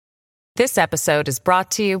This episode is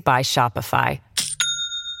brought to you by Shopify.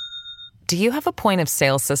 Do you have a point of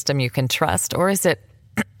sale system you can trust, or is it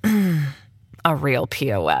a real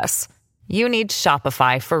POS? You need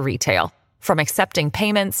Shopify for retail. From accepting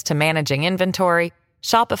payments to managing inventory,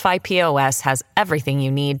 Shopify POS has everything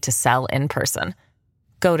you need to sell in person.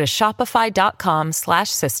 Go to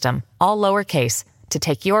shopify.com/system, all lowercase, to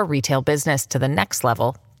take your retail business to the next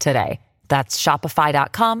level today. That's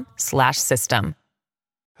shopify.com/system.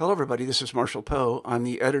 Hello, everybody. This is Marshall Poe. I'm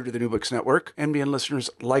the editor of the New Books Network. NBN listeners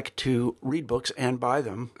like to read books and buy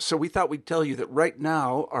them. So we thought we'd tell you that right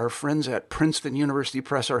now, our friends at Princeton University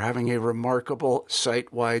Press are having a remarkable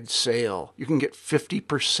site-wide sale. You can get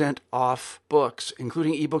 50% off books,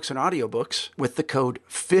 including ebooks and audiobooks, with the code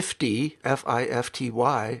 50,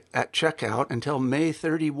 F-I-F-T-Y, at checkout until May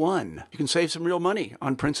 31. You can save some real money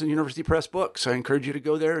on Princeton University Press books. I encourage you to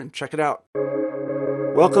go there and check it out.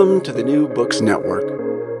 Welcome to the New Books Network.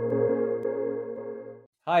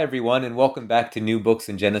 Hi, everyone, and welcome back to New Books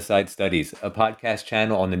in Genocide Studies, a podcast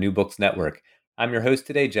channel on the New Books Network. I'm your host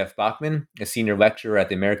today, Jeff Bachman, a senior lecturer at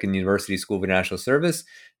the American University School of International Service.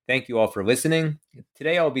 Thank you all for listening.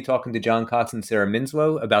 Today, I'll be talking to John Cox and Sarah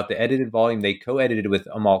Minslow about the edited volume they co-edited with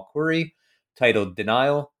Amal Khoury, titled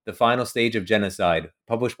Denial, The Final Stage of Genocide,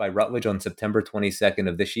 published by Routledge on September 22nd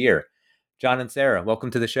of this year. John and Sarah,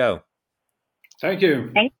 welcome to the show. Thank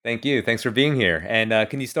you. Thank you. Thanks for being here. And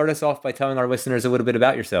can you start us off by telling our listeners a little bit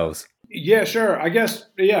about yourselves? Yeah, sure. I guess,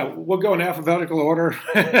 we'll go in alphabetical order.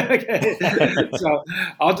 Okay. So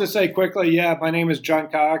I'll just say quickly, my name is John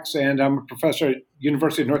Cox, and I'm a professor at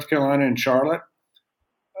University of North Carolina in Charlotte,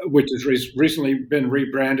 which has recently been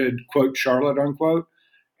rebranded, quote, Charlotte, unquote.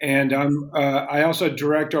 And I also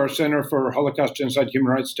direct our Center for Holocaust, Genocide,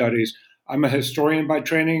 Human Rights Studies. I'm a historian by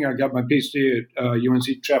training. I got my PhD at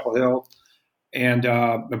UNC Chapel Hill. And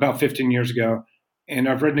about 15 years ago. And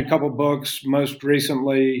I've written a couple books, most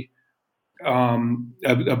recently a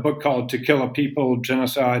book called To Kill a People,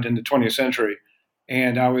 Genocide in the 20th Century.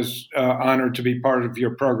 And I was honored to be part of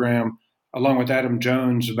your program, along with Adam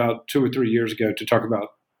Jones, about 2 or 3 years ago to talk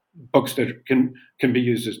about books that can be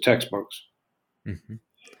used as textbooks. Mm-hmm.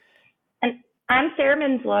 And I'm Sarah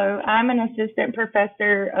Minslow. I'm an assistant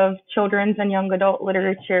professor of children's and young adult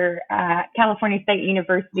literature at California State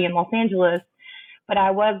University in Los Angeles. But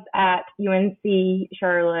I was at UNC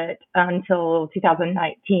Charlotte until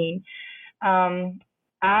 2019.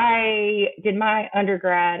 I did my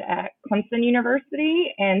undergrad at Clemson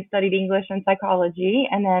University and studied English and psychology.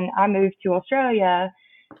 And then I moved to Australia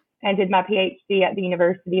and did my PhD at the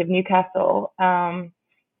University of Newcastle. And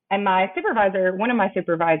one of my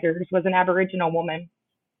supervisors was an Aboriginal woman.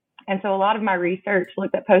 And so a lot of my research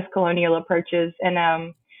looked at post-colonial approaches,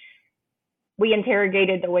 and we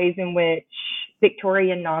interrogated the ways in which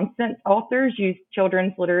Victorian nonsense authors used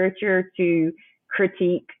children's literature to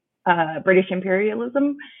critique British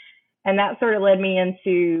imperialism. And that sort of led me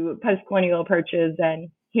into post-colonial approaches and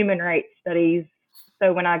human rights studies.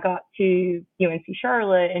 So when I got to UNC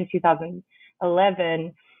Charlotte in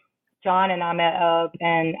 2011, John and I met up,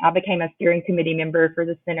 and I became a steering committee member for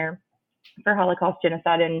the Center for Holocaust,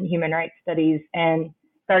 Genocide, and Human Rights Studies, and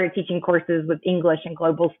started teaching courses with English and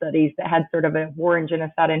global studies that had sort of a war and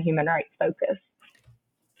genocide and human rights focus.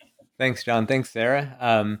 Thanks, John. Thanks,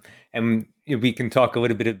 Sarah. And we can talk a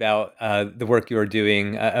little bit about the work you're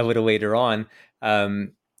doing a little later on.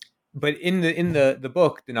 But in the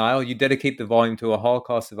book, Denial, you dedicate the volume to a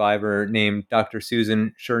Holocaust survivor named Dr.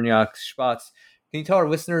 Susan Cherniak-Spatz. Can you tell our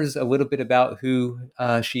listeners a little bit about who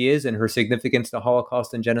she is and her significance to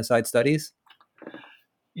Holocaust and genocide studies?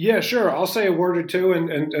 Yeah, sure. I'll say a word or two,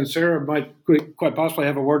 and Sarah might quite possibly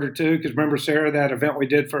have a word or two, because remember, Sarah, that event we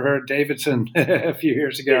did for her at Davidson a few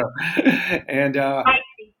years ago. And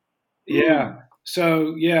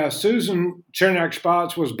Susan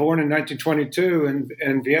Cherniak-Spatz was born in 1922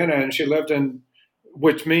 in Vienna, and she lived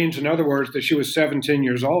which means, in other words, that she was 17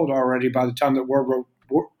 years old already by the time that World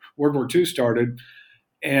War II started.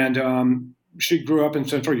 And she grew up in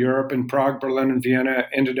Central Europe, in Prague, Berlin, and Vienna,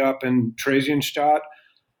 ended up in Theresienstadt.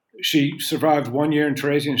 She survived 1 year in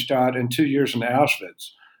Theresienstadt and 2 years in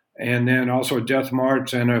Auschwitz, and then also a death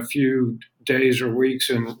march and a few days or weeks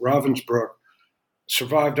in Ravensbrück.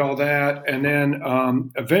 Survived all that, and then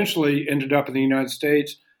eventually ended up in the United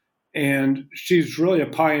States. And she's really a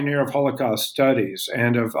pioneer of Holocaust studies,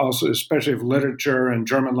 and of also especially of literature and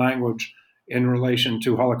German language in relation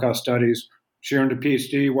to Holocaust studies. She earned a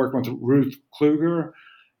PhD working with Ruth Kluger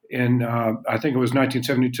in, I think it was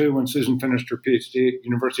 1972 when Susan finished her PhD at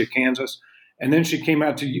University of Kansas. And then she came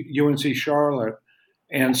out to UNC Charlotte.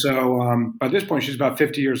 And so by this point, she's about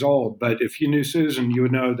 50 years old. But if you knew Susan, you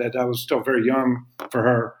would know that was still very young for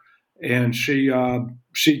her. and she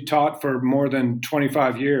taught for more than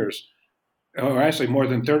 25 years, or actually more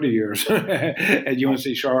than 30 years at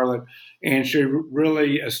UNC Charlotte, and she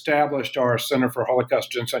really established our Center for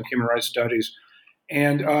Holocaust, Genocide, and Human Rights Studies.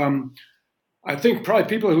 And I think probably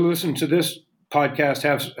people who listen to this podcast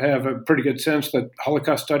have a pretty good sense that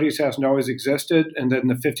Holocaust studies hasn't always existed, and that in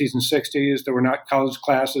the 50s and 60s there were not college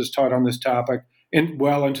classes taught on this topic, and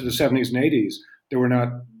well into the 70s and 80s there were not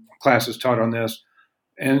classes taught on this.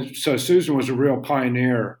 And so Susan was a real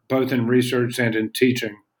pioneer, both in research and in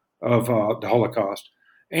teaching of the Holocaust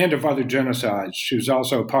and of other genocides. She was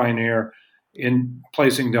also a pioneer in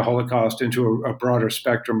placing the Holocaust into a broader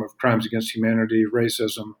spectrum of crimes against humanity,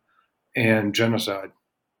 racism, and genocide.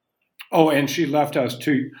 Oh, and she left us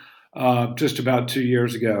just about 2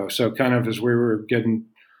 years ago. So kind of as we were getting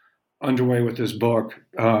underway with this book,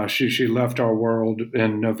 she left our world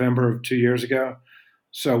in November of 2 years ago.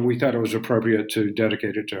 So we thought it was appropriate to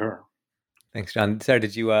dedicate it to her. Thanks, John. Sarah,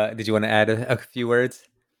 did you want to add a few words?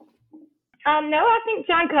 No, I think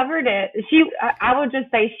John covered it. I would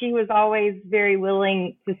just say she was always very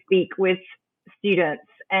willing to speak with students,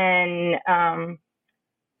 and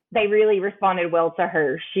they really responded well to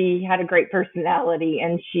her. She had a great personality,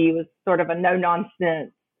 and she was sort of a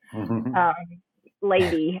no-nonsense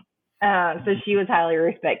lady. So she was highly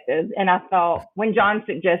respected. And I thought when John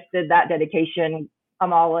suggested that dedication,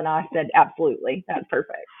 Amal and I said, absolutely, that's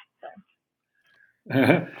perfect.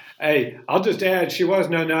 Hey, I'll just add, she was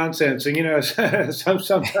no nonsense. And,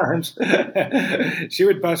 sometimes she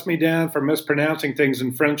would bust me down for mispronouncing things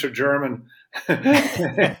in French or German or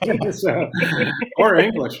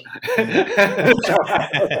English. But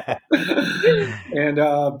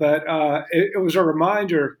it was a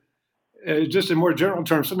reminder, just in more general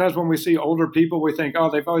terms. Sometimes when we see older people, we think,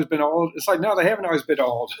 oh, they've always been old. It's like, no, they haven't always been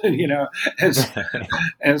old,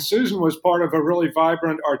 And Susan was part of a really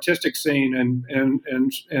vibrant artistic scene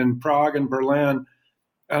in Prague and Berlin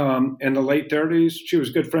in the late 30s. She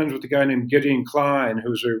was good friends with a guy named Gideon Klein,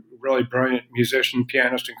 who's a really brilliant musician,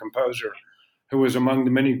 pianist, and composer, who was among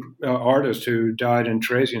the many artists who died in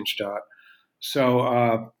Theresienstadt.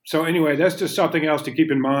 So anyway, that's just something else to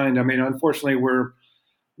keep in mind. I mean, unfortunately, we're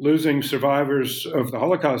losing survivors of the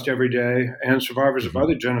Holocaust every day, and survivors of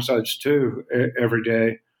other genocides too every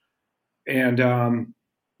day. And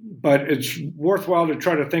but it's worthwhile to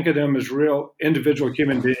try to think of them as real individual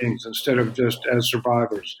human beings instead of just as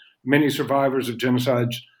survivors. Many survivors of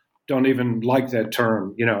genocides don't even like that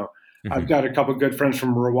term. I've got a couple of good friends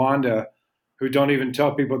from Rwanda who don't even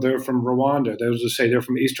tell people they're from Rwanda. They'll just say they're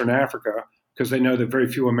from Eastern Africa because they know that very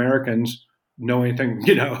few Americans know anything,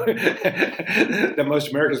 that most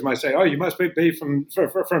Americans might say, oh, you must be from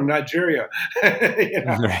Nigeria.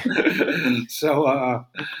 So,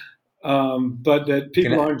 but that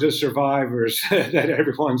people aren't just survivors, that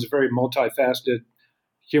everyone's a very multifaceted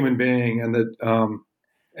human being, and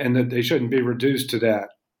that they shouldn't be reduced to that,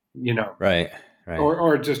 Right.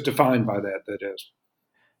 Or just defined by that is.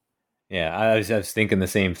 Yeah, I was thinking the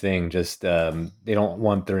same thing. Just they don't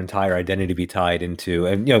want their entire identity to be tied into,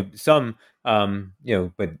 and some,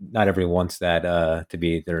 but not everyone wants that to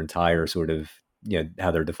be their entire sort of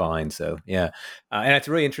how they're defined. So yeah, and it's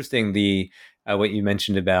really interesting what you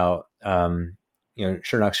mentioned about Shernok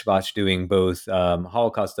Shpatz doing both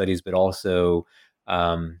Holocaust studies, but also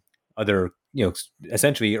other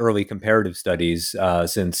essentially early comparative studies,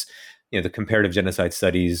 since the comparative genocide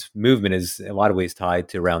studies movement is in a lot of ways tied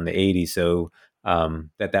to around the 80s. So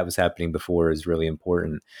that was happening before is really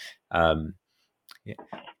important.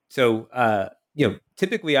 So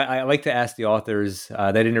typically I like to ask the authors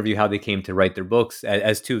that interview how they came to write their books.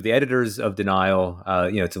 As to the editors of Denial,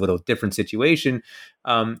 it's a little different situation,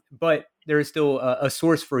 but there is still a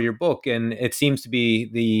source for your book, and it seems to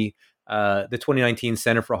be the 2019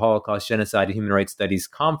 Center for Holocaust, Genocide, and Human Rights Studies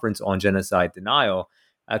Conference on Genocide Denial.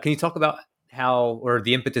 Can you talk about how, or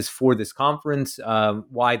the impetus for this conference,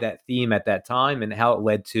 why that theme at that time, and how it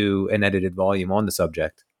led to an edited volume on the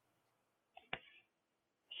subject?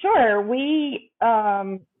 Sure.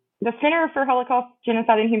 The Center for Holocaust,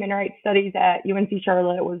 Genocide, and Human Rights Studies at UNC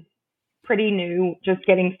Charlotte was pretty new, just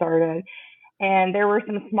getting started. And there were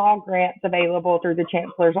some small grants available through the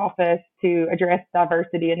Chancellor's office to address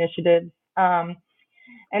diversity initiatives. And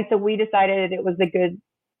so we decided it was a good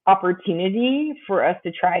opportunity for us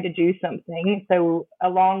to try to do something. So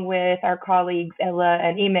along with our colleagues, Ella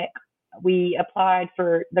and Emic, we applied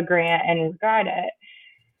for the grant and got it.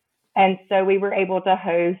 And so we were able to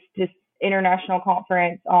host this international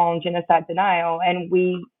conference on genocide denial. And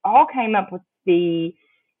we all came up with the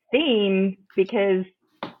theme because,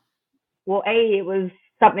 well, it was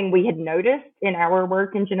something we had noticed in our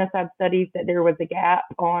work in genocide studies, that there was a gap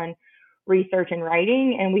on research and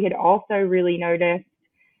writing. And we had also really noticed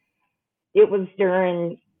it was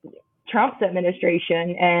during Trump's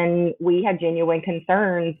administration, and we had genuine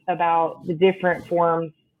concerns about the different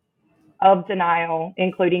forms of denial,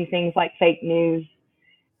 including things like fake news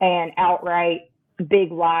and outright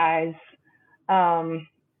big lies.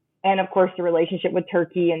 And of course, the relationship with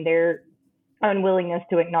Turkey and their unwillingness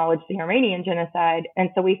to acknowledge the Armenian genocide. And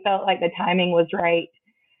so we felt like the timing was right.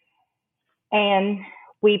 And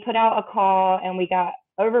we put out a call, and we got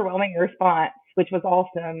overwhelming response, which was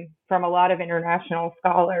awesome, from a lot of international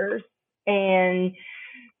scholars. And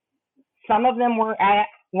some of them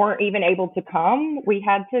weren't even able to come. We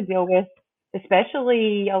had to deal with,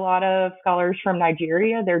 especially a lot of scholars from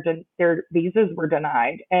Nigeria. Their visas were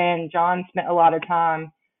denied. And John spent a lot of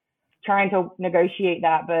time trying to negotiate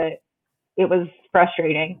that, but it was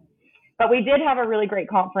frustrating. But we did have a really great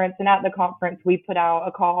conference, and at the conference, we put out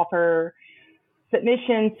a call for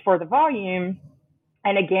submissions for the volume.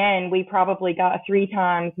 And again, we probably got 3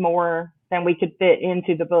 times more than we could fit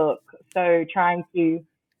into the book. So trying to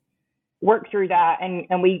work through that,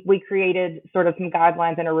 and we created sort of some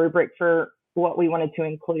guidelines and a rubric for what we wanted to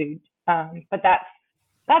include. But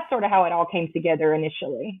that's sort of how it all came together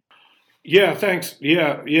initially. Yeah, thanks.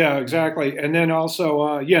 Yeah, exactly. And then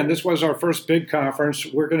also, and this was our first big conference.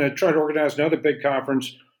 We're going to try to organize another big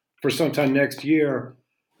conference for sometime next year,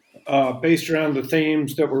 based around the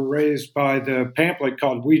themes that were raised by the pamphlet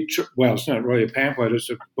called well, it's not really a pamphlet,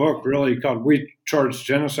 it's a book really called We Charge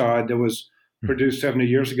Genocide, that was produced 70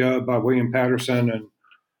 years ago by William Patterson,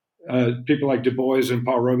 and people like Du Bois and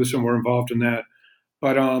Paul Robeson were involved in that.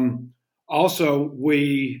 But also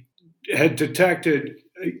we had detected,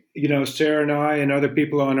 Sarah and I and other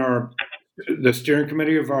people on the steering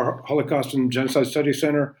committee of our Holocaust and Genocide Study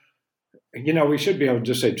Center. We should be able to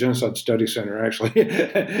just say Genocide Study Center, actually.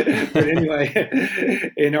 But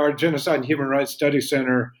anyway, in our Genocide and Human Rights Study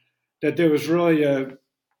Center, that there was really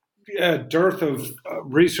a dearth of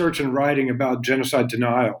research and writing about genocide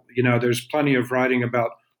denial. There's plenty of writing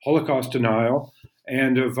about Holocaust denial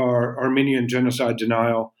and of our Armenian genocide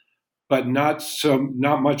denial, but not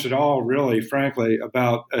much at all, really, frankly,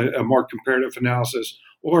 about a more comparative analysis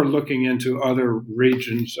or looking into other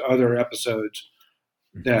regions, other episodes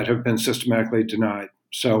that have been systematically denied.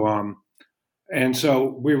 So, and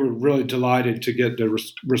so we were really delighted to get the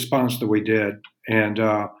response that we did, and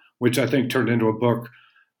which I think turned into a book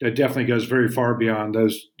that definitely goes very far beyond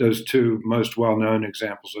those 2 most well-known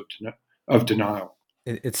examples of denial.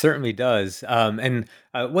 It certainly does. And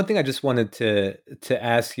one thing I just wanted to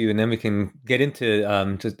ask you, and then we can get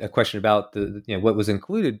into just a question about the what was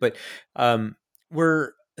included. But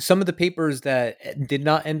were some of the papers that did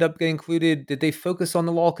not end up getting included, did they focus on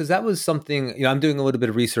the law? Because that was something, I'm doing a little bit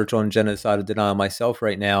of research on genocide denial myself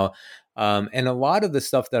right now. And a lot of the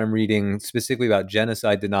stuff that I'm reading specifically about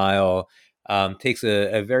genocide denial takes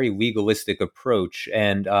a very legalistic approach.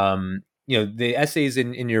 And, the essays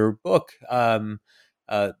in your book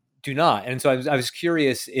do not. And so I was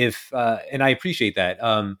curious if, and I appreciate that.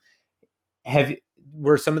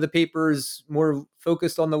 Were some of the papers more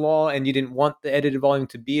focused on the law, and you didn't want the edited volume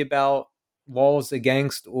to be about laws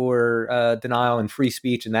against or denial and free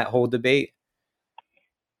speech and that whole debate?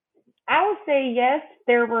 I would say yes.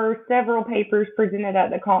 There were several papers presented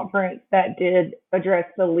at the conference that did address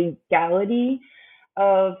the legality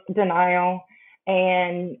of denial,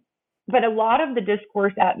 but a lot of the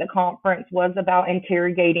discourse at the conference was about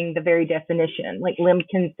interrogating the very definition, like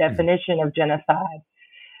Lemkin's definition of genocide.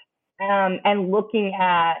 And looking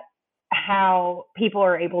at how people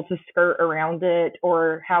are able to skirt around it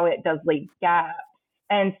or how it does leave gaps.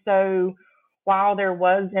 And so while there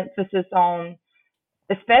was emphasis on,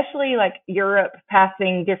 especially like Europe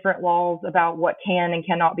passing different laws about what can and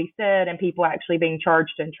cannot be said, and people actually being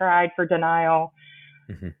charged and tried for denial,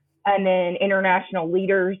 and then international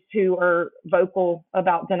leaders who are vocal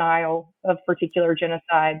about denial of particular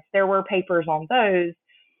genocides, there were papers on those.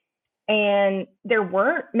 And there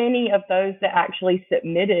weren't many of those that actually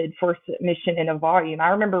submitted for submission in a volume. I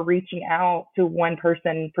remember reaching out to one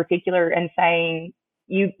person in particular and saying,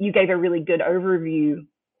 you gave a really good overview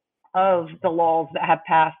of the laws that have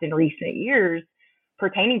passed in recent years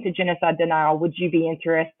pertaining to genocide denial. Would you be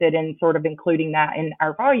interested in sort of including that in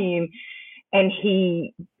our volume? And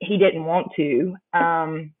he didn't want to,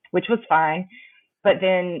 which was fine. But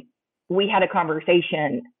then we had a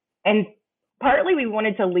conversation, and partly we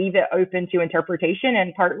wanted to leave it open to interpretation,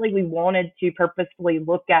 and partly we wanted to purposefully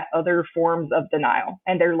look at other forms of denial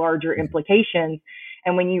and their larger implications.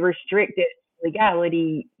 And when you restrict it to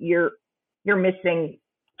legality, you're missing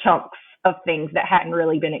chunks of things that hadn't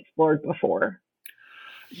really been explored before.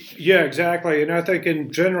 Yeah, exactly. And I think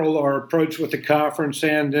in general, our approach with the conference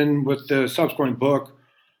and then with the subsequent book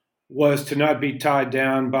was to not be tied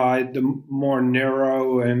down by the more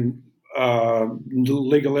narrow and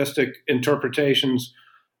legalistic interpretations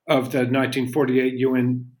of the 1948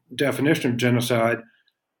 UN definition of genocide.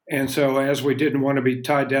 And so, as we didn't want to be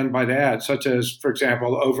tied down by that, such as, for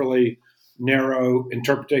example, overly narrow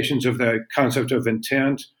interpretations of the concept of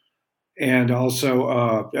intent, and also,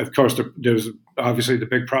 of course, there's obviously the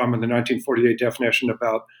big problem in the 1948 definition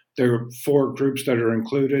about there are 4 groups that are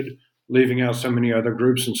included, leaving out so many other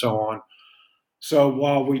groups and so on. So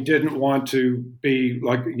while we didn't want to be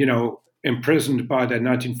imprisoned by that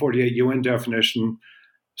 1948 UN definition,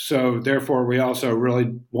 so therefore we also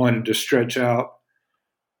really wanted to stretch out,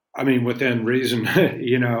 within reason,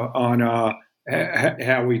 on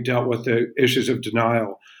how we dealt with the issues of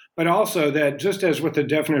denial. But also that just as with the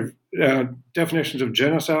definitions of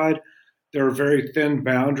genocide, there are very thin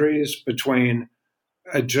boundaries between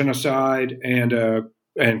a genocide and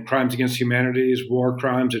crimes against humanities, war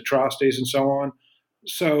crimes, atrocities, and so on.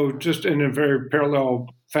 So just in a very parallel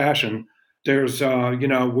fashion, there's,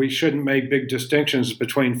 we shouldn't make big distinctions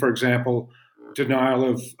between, for example,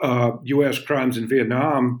 denial of U.S. crimes in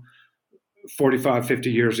Vietnam 45,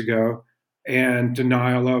 50 years ago and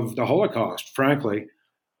denial of the Holocaust, frankly.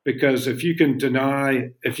 Because if you can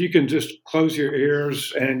just close your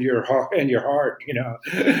ears and your heart,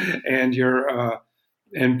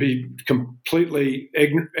 and be completely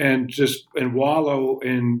ignorant and wallow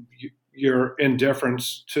in your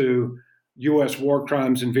indifference to U.S. war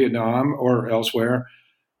crimes in Vietnam or elsewhere,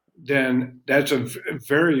 then that's a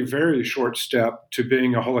very, very short step to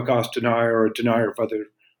being a Holocaust denier or a denier of other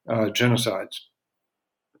genocides.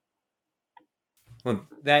 Well,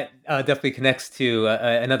 that definitely connects to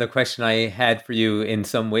another question I had for you in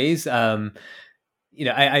some ways. I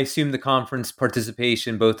assume the conference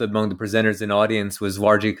participation, both among the presenters and audience, was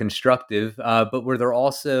largely constructive. But were there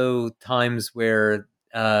also times where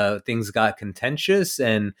things got contentious,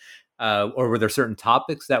 or were there certain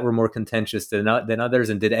topics that were more contentious than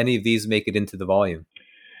others? And did any of these make it into the volume?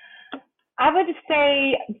 I would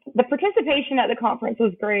say the participation at the conference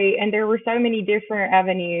was great, and there were so many different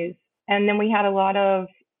avenues. And then we had a lot of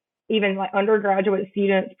even like undergraduate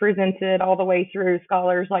students presented all the way through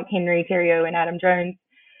scholars like Henry Theriault and Adam Jones.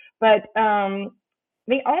 But the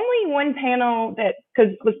only one panel that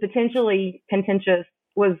was potentially contentious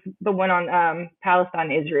was the one on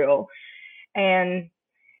Palestine, Israel. And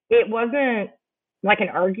it wasn't like an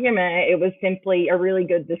argument. It was simply a really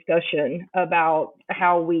good discussion about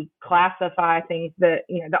how we classify things that,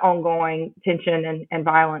 the ongoing tension and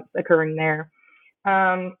violence occurring there.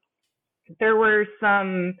 There were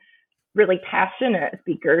some really passionate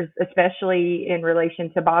speakers, especially in relation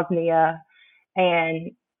to Bosnia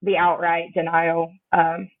and the outright denial.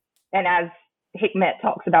 And as Hikmet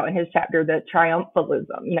talks about in his chapter, the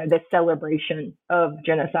triumphalism, the celebration of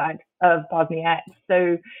genocide of Bosniaks.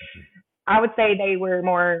 So I would say they were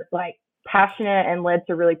more like passionate and led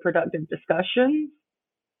to really productive discussions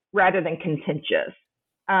rather than contentious.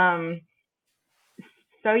 But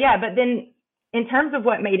then in terms of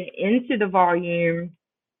what made it into the volume,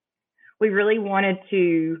 we really wanted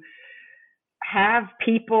to have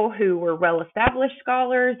people who were well-established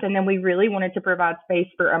scholars, and then we really wanted to provide space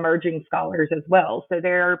for emerging scholars as well. So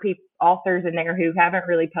there are authors in there who haven't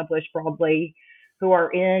really published broadly, who are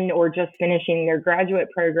in or just finishing their graduate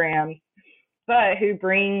programs, but who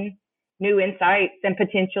bring new insights and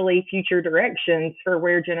potentially future directions for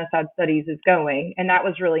where genocide studies is going. And that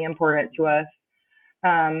was really important to us.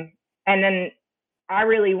 And then I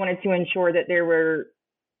really wanted to ensure that there were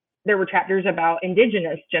chapters about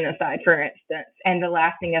indigenous genocide, for instance, and the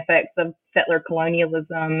lasting effects of settler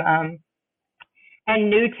colonialism, and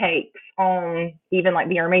new takes on even like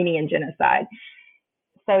the Armenian genocide,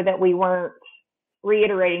 so that we weren't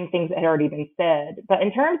reiterating things that had already been said. But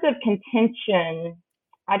in terms of contention,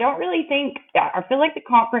 I feel like the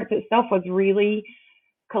conference itself was really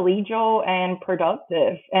collegial and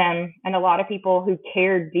productive, and a lot of people who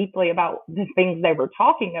cared deeply about the things they were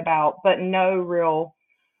talking about, but no real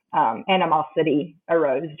animosity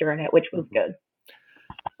arose during it, which was good.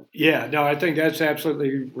 Yeah, no, I think that's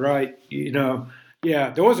absolutely right.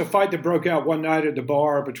 There was a fight that broke out one night at the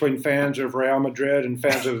bar between fans of Real Madrid and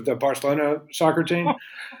fans of the Barcelona soccer team.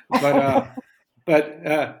 But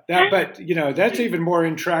that's even more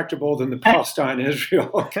intractable than the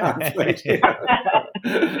Palestine-Israel conflict.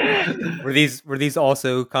 Were these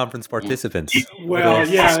also conference participants? Well,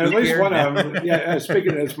 yeah, at least one of them. Yeah,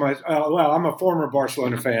 speaking as well, I'm a former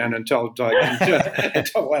Barcelona fan until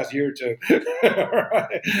last year or two.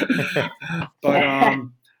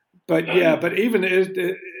 But even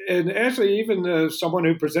and actually even someone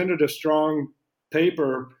who presented a strong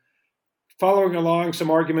paper, following along some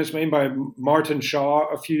arguments made by Martin Shaw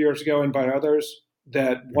a few years ago and by others,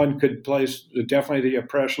 that one could place definitely the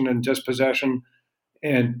oppression and dispossession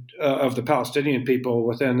and of the Palestinian people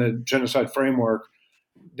within the genocide framework.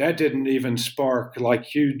 That didn't even spark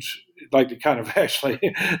the kind of actually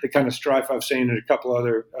the kind of strife I've seen in a couple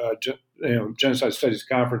other genocide studies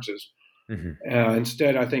conferences. Mm-hmm.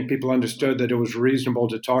 Instead, I think people understood that it was reasonable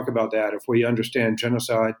to talk about that if we understand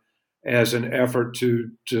genocide as an effort to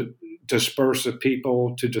disperse a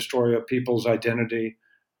people, to destroy a people's identity,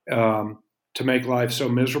 to make life so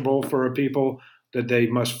miserable for a people that they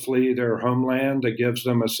must flee their homeland that gives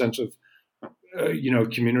them a sense of,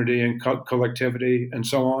 community and collectivity and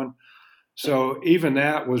so on. So even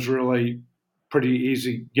that was really pretty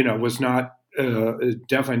easy, was not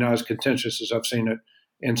definitely not as contentious as I've seen it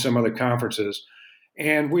in some other conferences.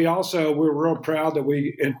 And we're real proud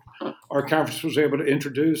that our conference was able to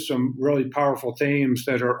introduce some really powerful themes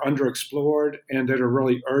that are underexplored and that are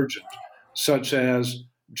really urgent, such as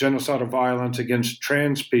genocidal violence against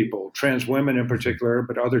trans people, trans women in particular,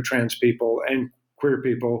 but other trans people and queer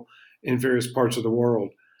people in various parts of the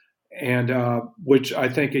world. And which I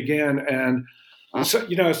think, again, and so,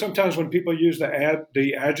 sometimes when people use the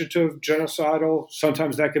adjective genocidal,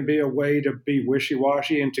 sometimes that can be a way to be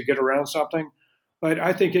wishy-washy and to get around something. But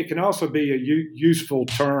I think it can also be a useful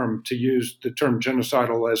term to use the term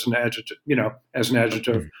genocidal as an adjective,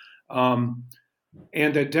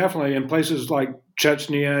 and that definitely in places like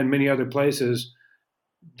Chechnya and many other places,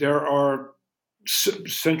 there are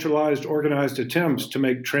centralized, organized attempts to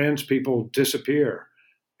make trans people disappear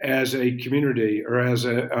as a community or as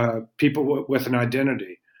a people with an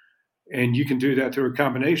identity. And you can do that through a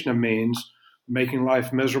combination of means, making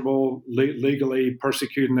life miserable, legally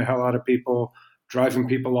persecuting the hell out of people, driving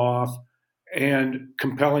people off, and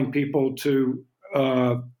compelling people to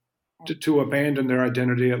abandon their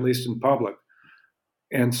identity, at least in public.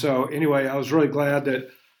 And so, anyway, I was really glad that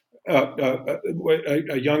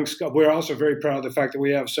a young scholar. We're also very proud of the fact that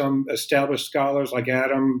we have some established scholars like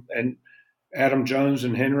Adam Jones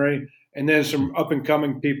and Henry, and then some up and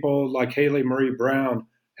coming people like Haley Marie Brown,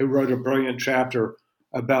 who wrote a brilliant chapter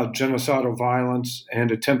about genocidal violence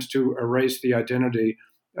and attempts to erase the identity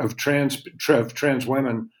of trans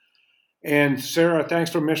women. And Sarah,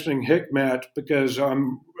 thanks for mentioning Hikmet, because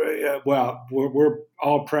we're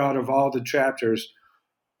all proud of all the chapters,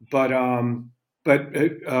 but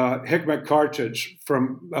Hikmet Kartic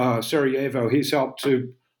from Sarajevo, he's helped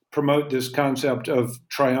to promote this concept of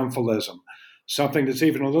triumphalism, something that's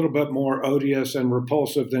even a little bit more odious and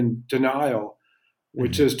repulsive than denial,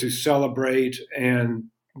 which is to celebrate and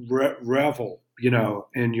revel,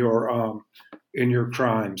 in your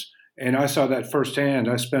crimes. And I saw that firsthand.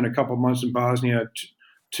 I spent a couple months in Bosnia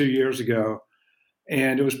 2 years ago,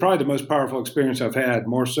 and it was probably the most powerful experience I've had,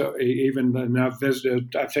 more so even than I've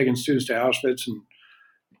taken students to Auschwitz and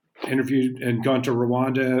interviewed and gone to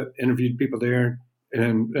Rwanda, interviewed people there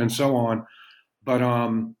and so on. But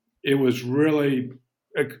it was really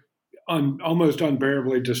almost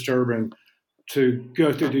unbearably disturbing to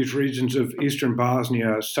go through these regions of eastern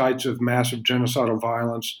Bosnia, sites of massive genocidal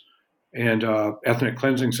violence and ethnic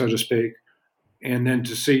cleansing, so to speak, and then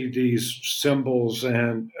to see these symbols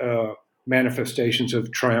and manifestations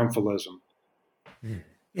of triumphalism.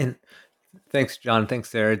 And thanks, John. Thanks,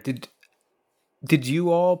 Sarah. Did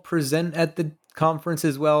you all present at the conference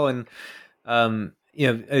as well? And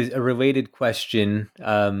a related question,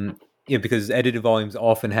 because edited volumes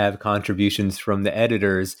often have contributions from the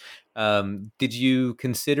editors. Did you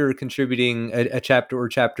consider contributing a chapter or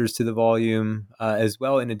chapters to the volume as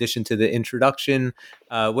well, in addition to the introduction?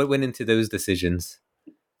 What went into those decisions?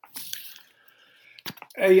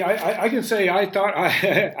 Hey, I can say I thought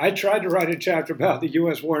I tried to write a chapter about the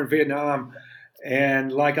U.S. war in Vietnam,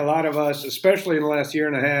 and like a lot of us, especially in the last year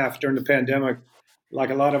and a half during the pandemic, like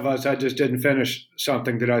a lot of us, I just didn't finish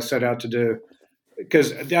something that I set out to do.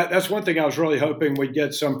 Because that's one thing I was really hoping we'd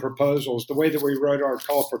get some proposals. The way that we wrote our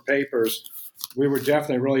call for papers, we were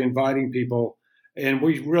definitely really inviting people, and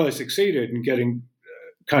we really succeeded in getting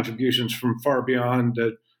contributions from far beyond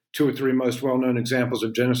the 2 or 3 most well-known examples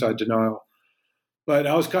of genocide denial. But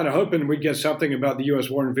I was kind of hoping we'd get something about the U.S.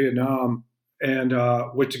 war in Vietnam, and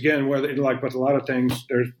which again, like with a lot of things,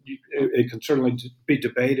 it can certainly be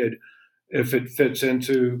debated if it fits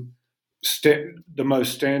into the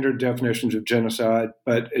most standard definitions of genocide,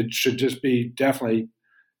 but it should just be definitely.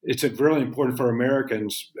 It's really important for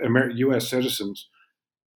Americans, U.S. citizens,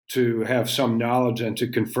 to have some knowledge and to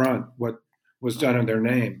confront what was done in their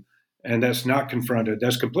name, and that's not confronted.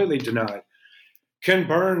 That's completely denied. Ken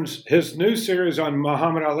Burns, his new series on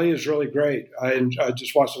Muhammad Ali is really great. I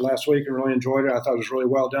just watched it last week and really enjoyed it. I thought it was really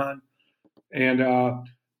well done. And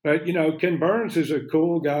but Ken Burns is a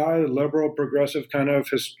cool guy, a liberal, progressive kind of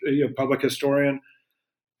public historian.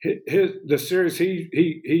 The series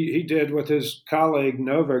he did with his colleague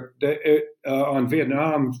Novak on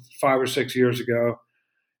Vietnam 5 or 6 years ago,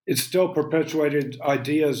 it still perpetuated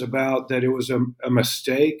ideas about that it was a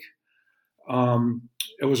mistake.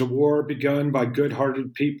 It was a war begun by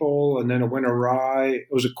good-hearted people, and then it went awry. It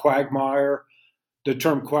was a quagmire. The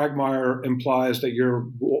term quagmire implies that you're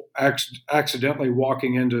accidentally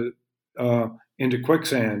walking into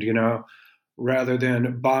quicksand, rather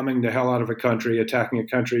than bombing the hell out of a country, attacking a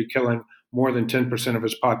country, killing more than 10% of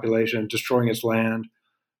its population, destroying its land,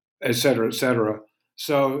 et cetera, et cetera.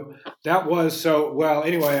 So that was well,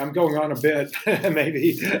 anyway, I'm going on a bit.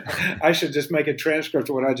 Maybe I should just make a transcript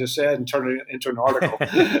of what I just said and turn it into an article.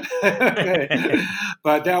 Okay.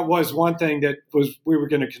 But that was one thing that we were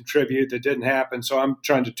going to contribute that didn't happen. So I'm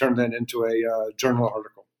trying to turn that into a journal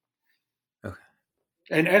article. Okay.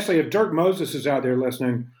 And actually, if Dirk Moses is out there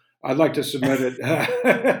listening, I'd like to submit it.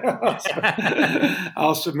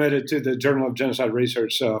 I'll submit it to the Journal of Genocide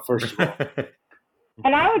Research first of all.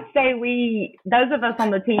 And I would say those of us on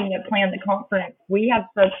the team that planned the conference, we had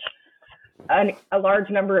such a large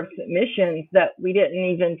number of submissions that we didn't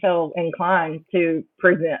even feel inclined to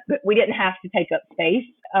present. But we didn't have to take up space.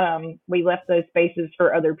 We left those spaces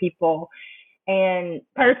for other people. And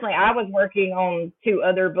personally, I was working on 2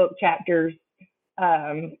 other book chapters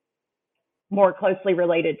more closely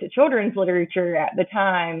related to children's literature at the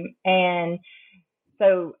time. And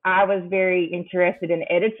so I was very interested in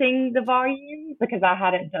editing the volume because I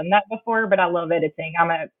hadn't done that before, but I love editing. I'm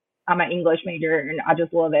an English major and I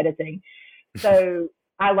just love editing. So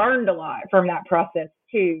I learned a lot from that process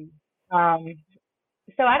too. So I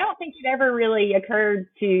don't think it ever really occurred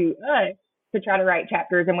to us to try to write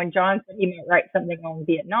chapters. And when John said he might write something on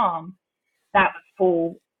Vietnam, that was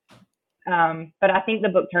cool. But I think the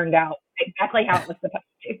book turned out exactly how it was supposed to.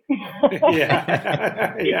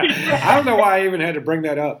 Yeah. I don't know why I even had to bring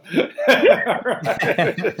that up.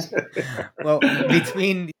 Well,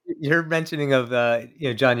 between your mentioning of,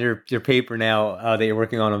 John, your paper now that you're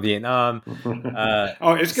working on Vietnam. It's going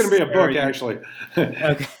to be a book, actually.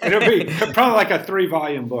 Okay. It'll be probably like a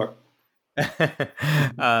 3-volume book.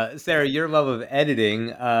 Sarah, your love of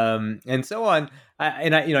editing and so on.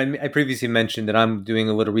 I previously mentioned that I'm doing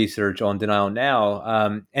a little research on Denial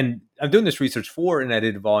Now, and I'm doing this research for an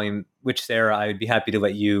edited volume, which, Sarah, I would be happy to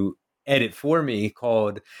let you edit for me,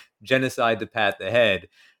 called Genocide: The Path Ahead.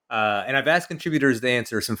 And I've asked contributors to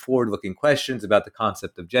answer some forward-looking questions about the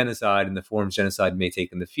concept of genocide and the forms genocide may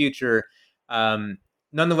take in the future.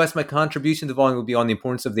 Nonetheless, my contribution to the volume will be on the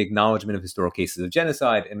importance of the acknowledgement of historical cases of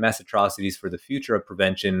genocide and mass atrocities for the future of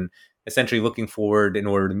prevention, essentially looking backward, in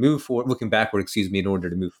order to move forward.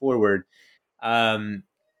 And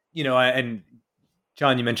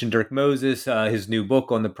John, you mentioned Dirk Moses. His new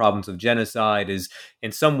book on the problems of genocide is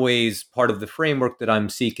in some ways part of the framework that I'm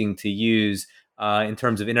seeking to use in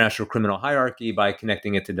terms of international criminal hierarchy by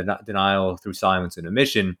connecting it to denial through silence and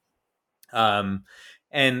omission.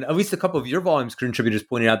 And at least a couple of your volume's contributors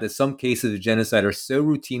pointed out that some cases of genocide are so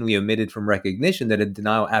routinely omitted from recognition that a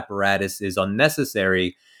denial apparatus is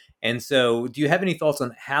unnecessary. And so do you have any thoughts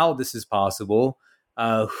on how this is possible?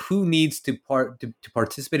 Who needs to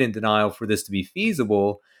participate in denial for this to be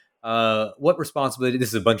feasible? What responsibility, this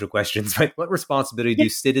is a bunch of questions, but what responsibility do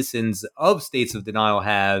citizens of states of denial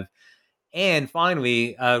have? And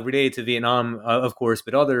finally, related to Vietnam, of course,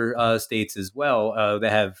 but other states as well that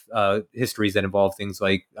have histories that involve things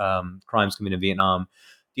like crimes committed in Vietnam.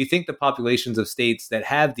 Do you think the populations of states that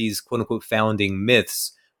have these quote unquote founding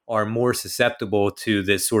myths are more susceptible to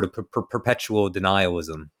this sort of perpetual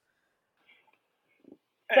denialism?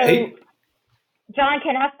 So, John,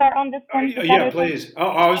 can I start on this one? Yeah, please.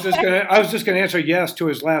 I was just going to answer yes to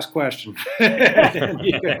his last question.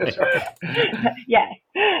 Yes.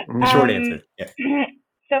 Short answer. Yeah.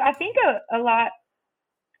 So I think a lot.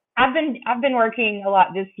 I've been working a lot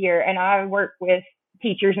this year, and I work with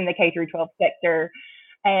teachers in the K-12 sector,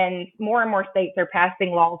 and more states are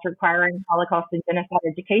passing laws requiring Holocaust and genocide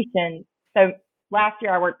education. So last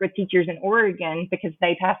year I worked with teachers in Oregon because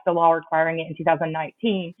they passed a law requiring it in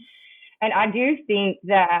 2019. And I do think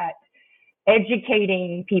that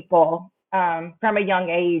educating people from a young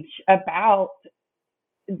age about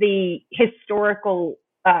the historical,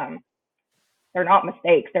 they're not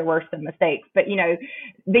mistakes, they're worse than mistakes, but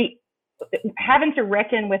the having to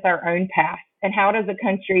reckon with our own past, and how does a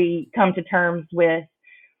country come to terms with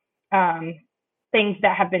things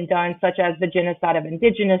that have been done, such as the genocide of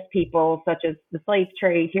indigenous people, such as the slave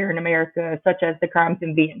trade here in America, such as the crimes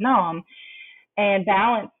in Vietnam, and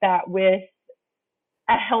balance that with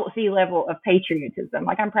a healthy level of patriotism.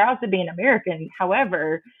 Like, I'm proud to be an American.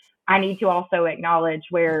 However, I need to also acknowledge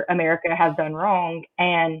where America has done wrong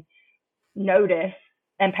and notice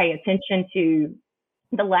and pay attention to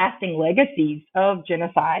the lasting legacies of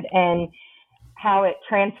genocide and how it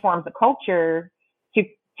transforms a culture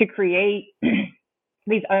to create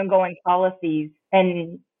these ongoing policies,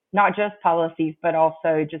 and not just policies, but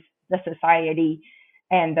also just the society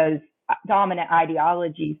and those dominant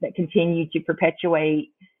ideologies that continue to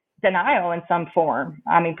perpetuate denial in some form.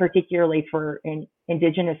 I mean, particularly for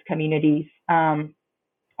indigenous communities. And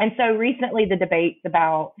so recently the debates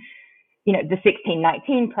about, the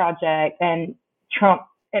 1619 Project and Trump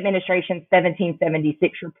administration's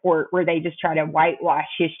 1776 report, where they just try to whitewash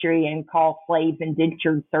history and call slaves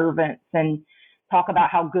indentured servants and talk about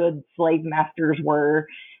how good slave masters were.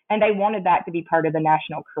 And they wanted that to be part of the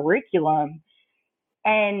national curriculum.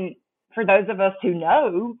 And for those of us who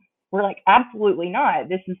know, we're like, absolutely not.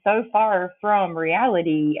 This is so far from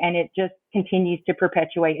reality. And it just continues to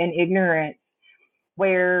perpetuate an ignorance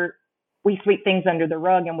where we sweep things under the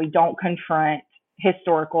rug and we don't confront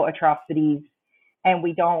historical atrocities and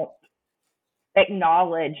we don't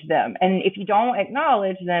acknowledge them. And if you don't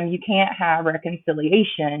acknowledge them, you can't have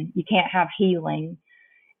reconciliation. You can't have healing.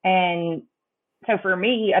 And so for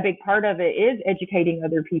me, a big part of it is educating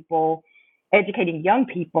other people, educating young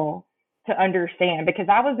people to understand, because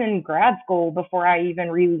I was in grad school before I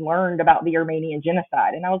even really learned about the Armenian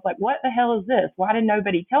genocide. And I was like, what the hell is this? Why did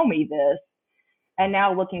nobody tell me this? And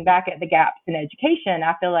now looking back at the gaps in education,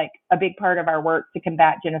 I feel like a big part of our work to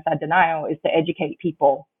combat genocide denial is to educate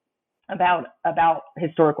people about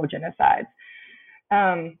historical genocides.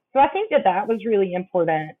 So I think that was really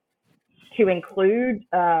important to include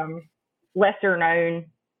lesser known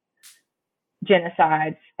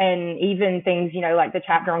genocides, and even things, like the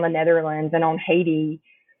chapter on the Netherlands and on Haiti,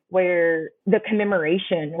 where the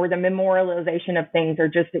commemoration or the memorialization of things are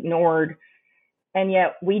just ignored. And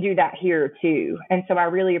yet we do that here too. And so I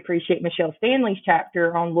really appreciate Michelle Stanley's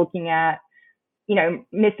chapter on looking at,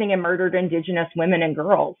 missing and murdered Indigenous women and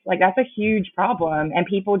girls. Like, that's a huge problem. And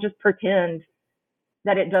people just pretend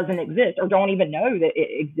that it doesn't exist or don't even know that it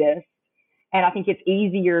exists. And I think it's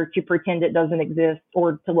easier to pretend it doesn't exist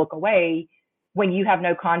or to look away when you have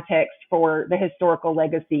no context for the historical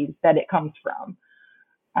legacies that it comes from.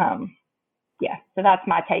 So that's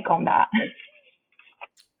my take on that.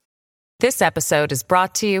 This episode is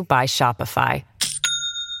brought to you by Shopify.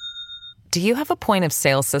 Do you have a point of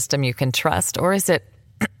sale system you can trust, or is it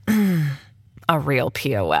a real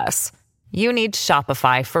POS? You need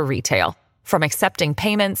Shopify for retail. From accepting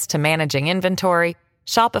payments to managing inventory,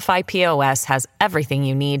 Shopify POS has everything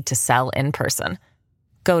you need to sell in person.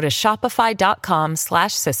 Go to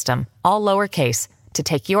shopify.com/system, all lowercase, to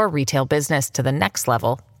take your retail business to the next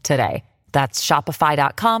level today. That's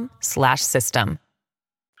shopify.com/system.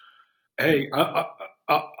 Hey,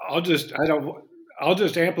 I'll just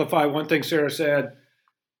amplify one thing Sarah said,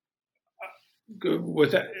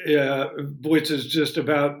 with which is just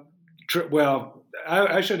about.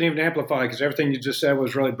 I shouldn't even amplify, because everything you just said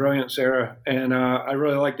was really brilliant, Sarah, and I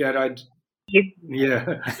really like that. Yeah,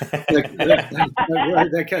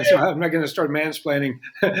 so I'm not going to start mansplaining.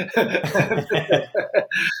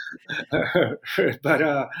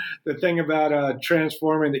 But the thing about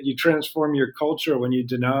transforming, that you transform your culture when you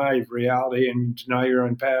deny reality and you deny your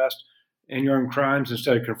own past and your own crimes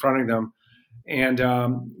instead of confronting them. And,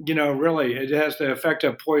 really, it has the effect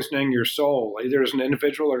of poisoning your soul, either as an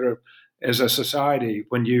individual or as a society,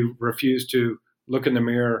 when you refuse to look in the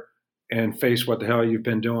mirror and face what the hell you've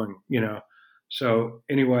been doing, So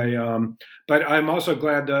anyway, but I'm also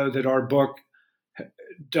glad, though, that our book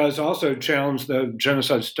does also challenge the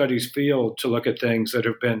genocide studies field to look at things that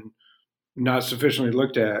have been not sufficiently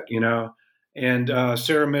looked at, And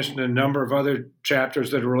Sarah mentioned a number of other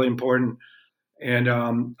chapters that are really important. And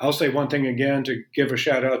I'll say one thing again, to give a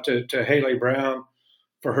shout out to Haley Brown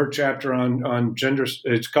for her chapter on gender.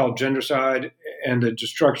 It's called Gendercide and the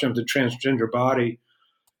Destruction of the Transgender Body.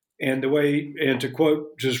 And to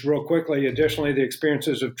quote just real quickly, additionally, the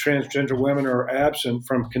experiences of transgender women are absent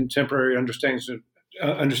from contemporary understandings of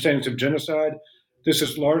genocide. This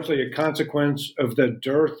is largely a consequence of the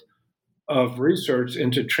dearth of research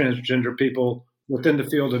into transgender people within the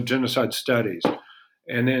field of genocide studies.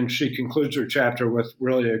 And then she concludes her chapter with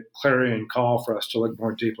really a clarion call for us to look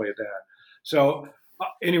more deeply at that. So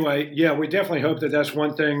anyway, yeah, we definitely hope that that's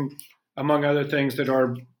one thing, among other things, that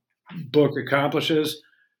our book accomplishes,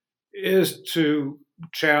 is to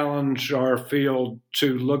challenge our field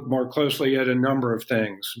to look more closely at a number of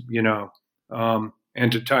things,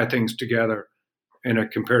 and to tie things together in a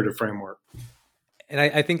comparative framework. And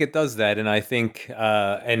I think it does that. And I think,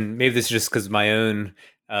 and maybe this is just because my own,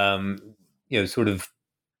 sort of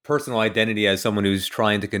personal identity as someone who's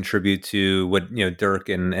trying to contribute to what, Dirk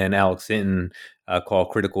and Alex Hinton call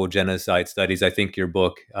critical genocide studies. I think your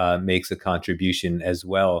book makes a contribution as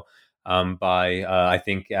well by, I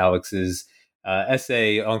think, Alex's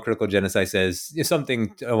essay on critical genocide says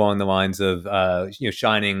something along the lines of,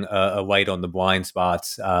 shining a light on the blind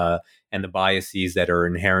spots and the biases that are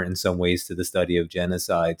inherent in some ways to the study of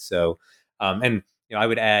genocide. So, and I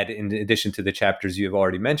would add, in addition to the chapters you have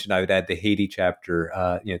already mentioned, I would add the Haiti chapter,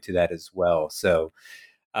 to that as well. So,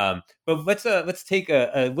 but let's take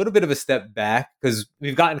a little bit of a step back, because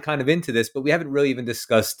we've gotten kind of into this, but we haven't really even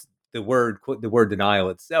discussed the word denial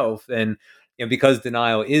itself. And because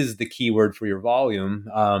denial is the key word for your volume,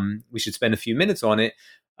 we should spend a few minutes on it.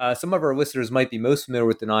 Some of our listeners might be most familiar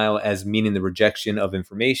with denial as meaning the rejection of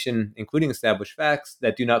information, including established facts,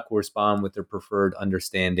 that do not correspond with their preferred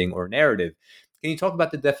understanding or narrative. Can you talk about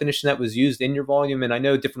the definition that was used in your volume? And I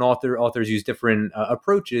know different authors use different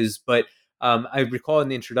approaches, but I recall in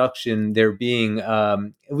the introduction there being at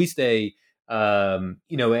least a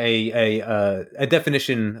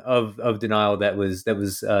definition of denial that was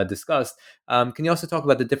discussed. Can you also talk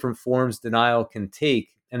about the different forms denial can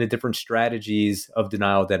take and the different strategies of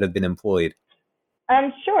denial that have been employed?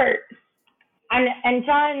 Sure. And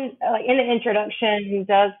John, in the introduction,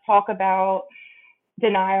 does talk about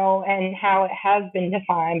denial and how it has been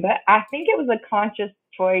defined, but I think it was a conscious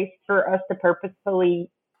choice for us to purposefully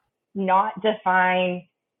not define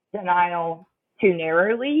denial too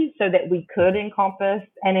narrowly so that we could encompass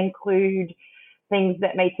and include things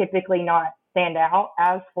that may typically not stand out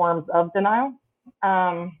as forms of denial.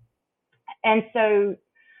 And so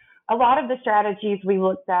a lot of the strategies we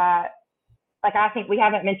looked at, like I think we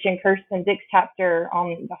haven't mentioned Kirsten Dick's chapter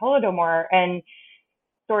on the Holodomor and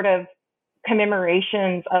sort of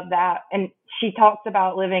commemorations of that. And she talks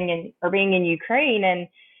about living in or being in Ukraine and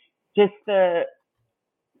just the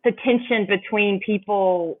tension between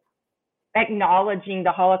people acknowledging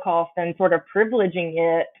the Holocaust and sort of privileging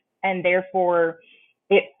it, and therefore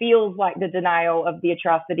it feels like the denial of the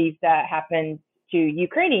atrocities that happened to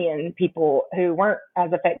Ukrainian people who weren't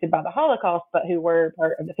as affected by the Holocaust, but who were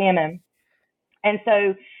part of the famine. And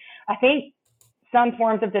so I think some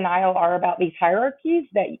forms of denial are about these hierarchies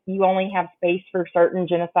that you only have space for certain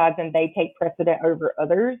genocides and they take precedent over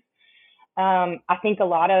others. I think a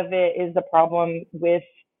lot of it is the problem with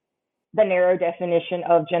the narrow definition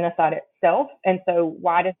of genocide itself. And so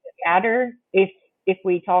why does it matter if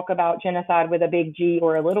we talk about genocide with a big G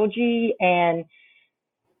or a little g? And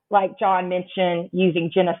like John mentioned,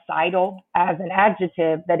 using genocidal as an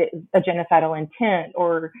adjective, that it's a genocidal intent,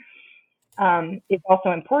 or is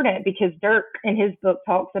also important because Dirk in his book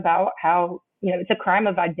talks about how, it's a crime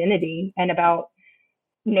of identity and about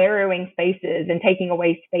narrowing spaces and taking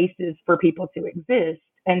away spaces for people to exist.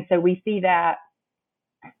 And so we see that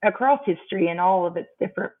across history and all of its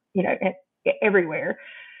different, everywhere.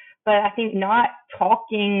 But I think not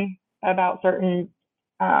talking about certain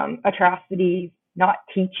atrocities, not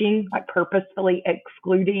teaching, like purposefully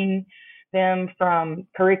excluding them from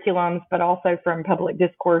curriculums, but also from public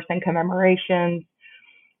discourse and commemorations.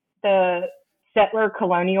 The settler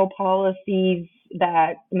colonial policies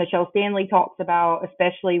that Michelle Stanley talks about,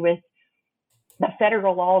 especially with the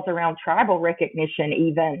federal laws around tribal recognition,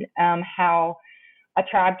 even how a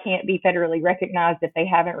tribe can't be federally recognized if they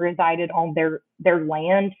haven't resided on their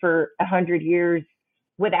land for 100 years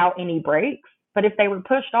without any breaks. But if they were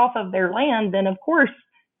pushed off of their land, then of course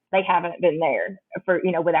they haven't been there for,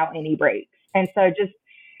 without any breaks. And so just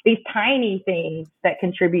these tiny things that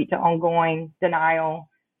contribute to ongoing denial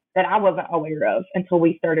that I wasn't aware of until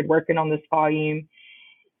we started working on this volume.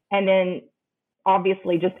 And then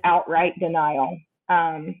obviously just outright denial.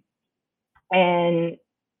 And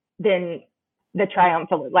then the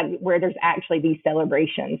triumphal, like where there's actually these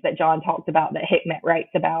celebrations that John talked about, that Hikmet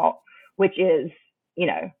writes about, which is,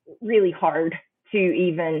 really hard to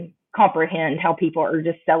even comprehend how people are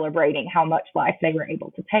just celebrating how much life they were able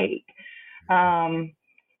to take.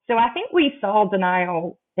 So I think we saw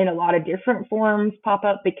denial in a lot of different forms pop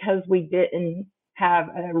up because we didn't have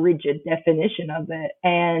a rigid definition of it.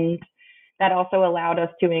 And that also allowed us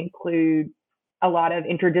to include a lot of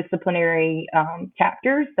interdisciplinary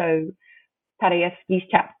chapters. So Paderewski's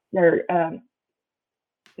chapter,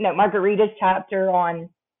 Margarita's chapter on,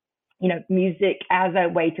 music as a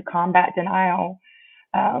way to combat denial.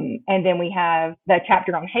 And then we have the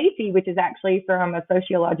chapter on Haiti, which is actually from a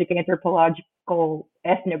sociologic, anthropological,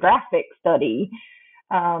 ethnographic study,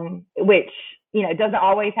 which, doesn't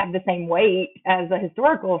always have the same weight as a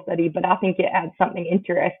historical study, but I think it adds something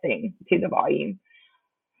interesting to the volume.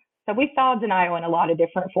 So we saw denial in a lot of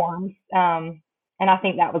different forms, and I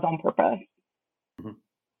think that was on purpose. Mm-hmm.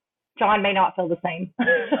 John may not feel the same.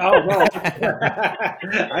 Oh, well,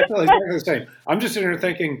 I feel exactly the same. I'm just sitting here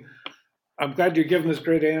thinking, I'm glad you're giving this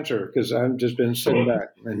great answer, because I've just been sitting back.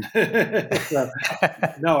 And so,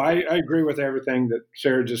 no, I agree with everything that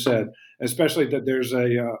Sarah just said, especially that there's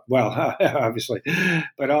obviously,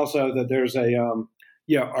 but also that there's I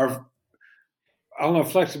don't know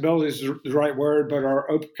if flexibility is the right word, but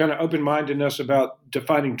our kind of open-mindedness about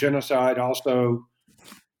defining genocide also,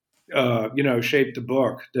 shaped the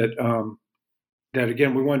book. That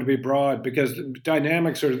again, we wanted to be broad because the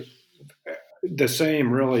dynamics are the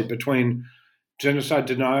same, really, between genocide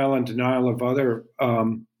denial and denial of other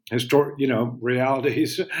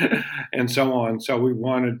realities and so on. So we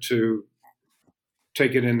wanted to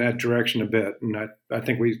take it in that direction a bit, and I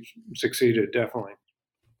think we succeeded, definitely.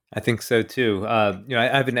 I think so too. I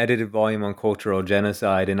have an edited volume on cultural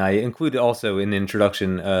genocide, and I included also in the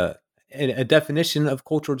introduction a definition of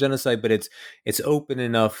cultural genocide, but it's open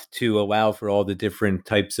enough to allow for all the different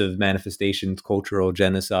types of manifestations cultural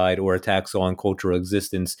genocide or attacks on cultural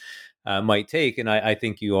existence might take. And I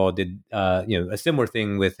think you all did a similar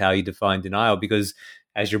thing with how you define denial, because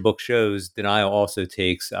as your book shows, denial also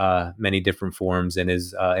takes many different forms and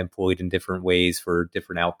is employed in different ways for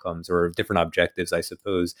different outcomes or different objectives, I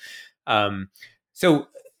suppose. So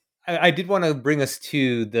I did want to bring us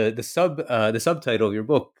to the subtitle of your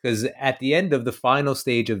book, because at the end of the final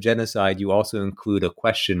stage of genocide, you also include a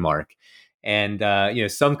question mark. And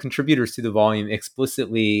some contributors to the volume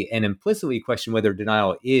explicitly and implicitly question whether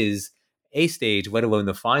denial is a stage, let alone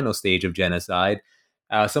the final stage of genocide.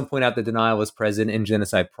 Some point out that denial was present in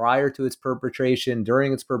genocide prior to its perpetration,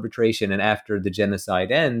 during its perpetration, and after the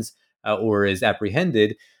genocide ends or is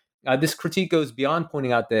apprehended. This critique goes beyond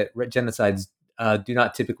pointing out that genocides do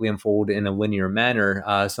not typically unfold in a linear manner,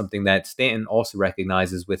 something that Stanton also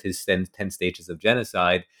recognizes with his 10 stages of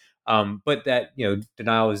genocide, but that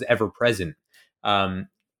denial is ever present.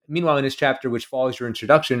 Meanwhile, in his chapter, which follows your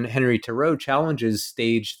introduction, Henry Thoreau challenges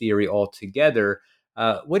stage theory altogether.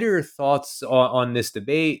 What are your thoughts on this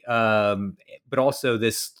debate, but also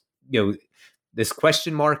this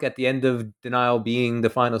question mark at the end of denial being the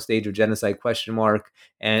final stage of genocide question mark,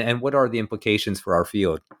 and what are the implications for our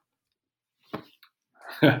field?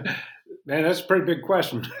 Man, that's a pretty big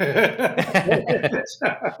question.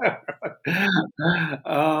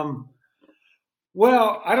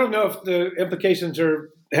 Well, I don't know if the implications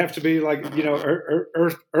have to be like,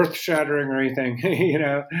 earth shattering or anything,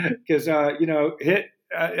 because,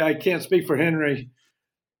 I can't speak for Henry.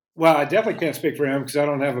 Well, I definitely can't speak for him because I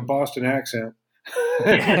don't have a Boston accent.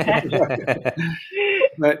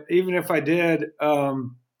 But even if I did,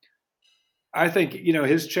 I think,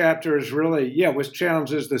 his chapter is really, which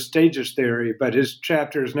challenges the stages theory, but his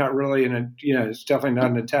chapter is not really it's definitely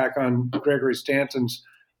not an attack on Gregory Stanton's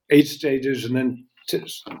 8 stages and then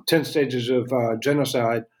 10 stages of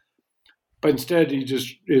genocide. But instead, he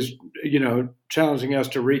just is, challenging us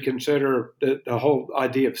to reconsider the whole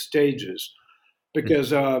idea of stages.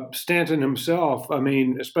 Because Stanton himself,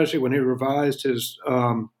 especially when he revised his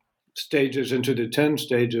stages into the 10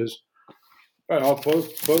 stages, I'll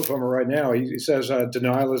quote both of them right now. He says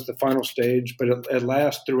denial is the final stage, but it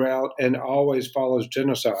lasts throughout and always follows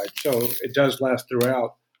genocide. So it does last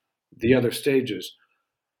throughout the other stages,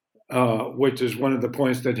 which is one of the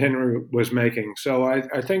points that Henry was making. So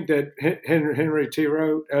I think that Henry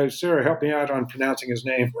Thoreau, Sarah, help me out on pronouncing his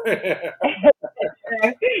name. Yep,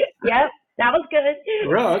 that was good.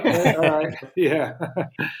 Right, okay, all right, yeah.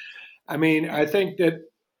 I think that,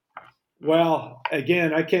 well,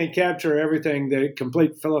 again, I can't capture everything, the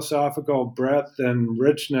complete philosophical breadth and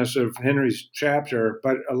richness of Henry's chapter,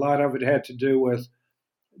 but a lot of it had to do with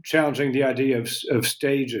challenging the idea of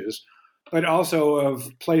stages, but also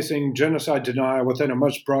of placing genocide denial within a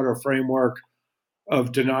much broader framework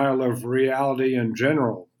of denial of reality in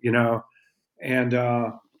general, And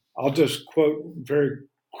I'll just quote very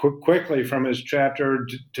quickly from his chapter: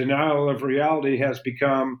 denial of reality has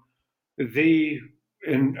become the,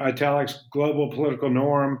 in italics, global political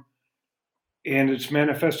norm, and it's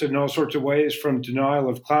manifested in all sorts of ways, from denial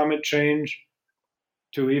of climate change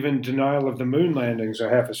to even denial of the moon landings a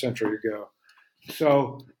half a century ago.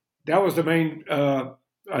 So that was the main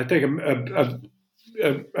I think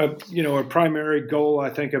a primary goal, I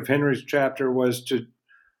think, of Henry's chapter was to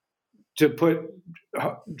put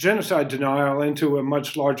genocide denial into a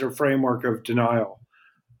much larger framework of denial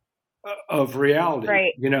of reality,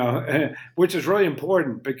 right. Which is really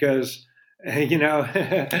important because,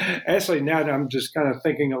 actually now I'm just kind of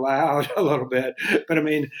thinking aloud a little bit, but I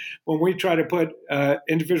mean, when we try to put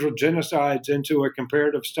individual genocides into a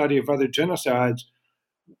comparative study of other genocides,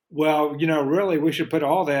 well, really we should put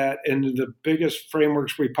all that into the biggest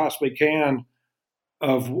frameworks we possibly can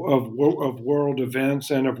of world events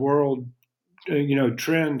and of world,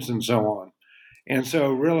 trends and so on. And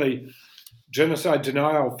so really, genocide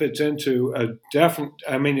denial fits into it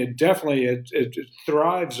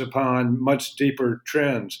thrives upon much deeper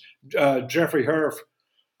trends. Jeffrey Herf,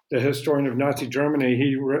 the historian of Nazi Germany,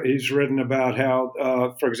 he's written about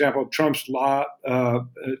how, for example, Trump's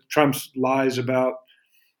lies about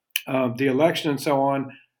the election and so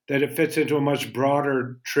on, that it fits into a much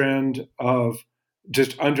broader trend of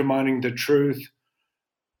just undermining the truth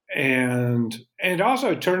and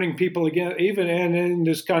also turning people again, even in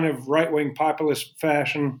this kind of right-wing populist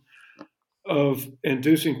fashion of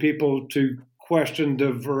inducing people to question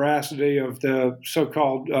the veracity of the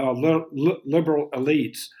so-called liberal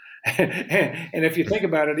elites. And if you think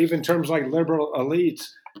about it, even terms like liberal elites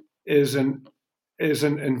is an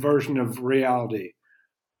inversion of reality,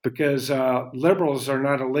 because liberals are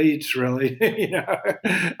not elites, really.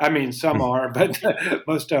 I mean, some are, but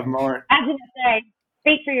most of them aren't. I was going to say,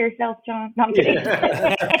 speak for yourself, John. No, I'm kidding.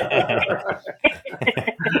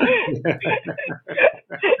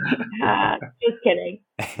 Just kidding.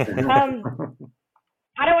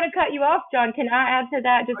 I don't want to cut you off, John. Can I add to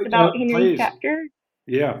that just about Henry's chapter?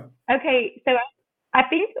 Yeah. Okay, so I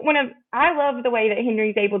think I love the way that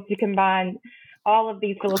Henry's able to combine all of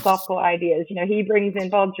these philosophical ideas. He brings in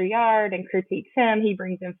Baudrillard and critiques him. He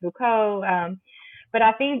brings in Foucault. But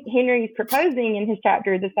I think Henry's proposing in his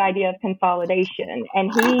chapter this idea of consolidation. And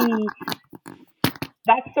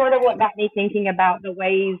that's sort of what got me thinking about the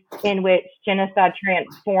ways in which genocide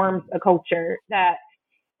transforms a culture, that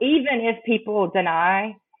even if people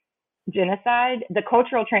deny genocide, the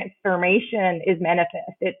cultural transformation is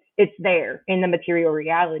manifest. It's there in the material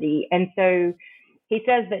reality. And so he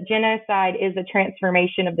says that genocide is a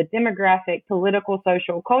transformation of the demographic, political,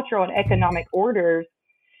 social, cultural, and economic orders,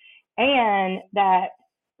 and that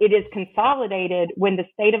it is consolidated when the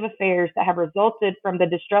state of affairs that have resulted from the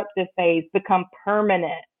destructive phase become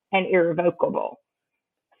permanent and irrevocable.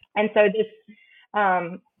 And so this,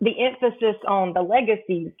 the emphasis on the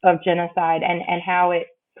legacies of genocide and how it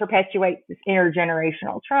perpetuates this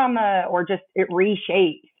intergenerational trauma, or just it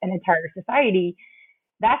reshapes an entire society,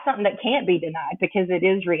 that's something that can't be denied because it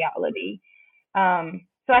is reality.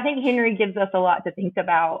 So I think Henry gives us a lot to think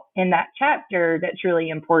about in that chapter that's really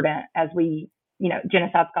important as we,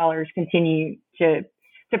 genocide scholars continue to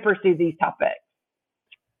pursue these topics.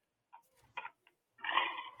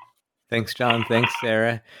 Thanks, John. Thanks,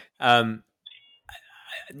 Sarah.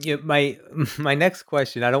 My next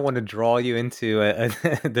question, I don't want to draw you into a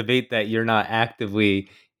debate that you're not actively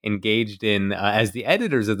engaged in as the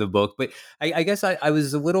editors of the book, but I guess I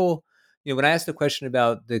was a little, when I asked the question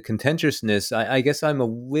about the contentiousness, I guess I'm a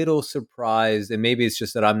little surprised, and maybe it's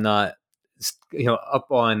just that I'm not, up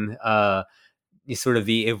on sort of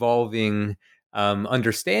the evolving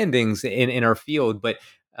understandings in our field. But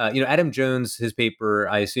Adam Jones, his paper,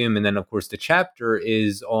 I assume, and then of course the chapter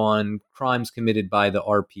is on crimes committed by the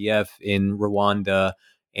RPF in Rwanda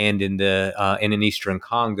and in in Eastern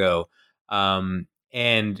Congo, and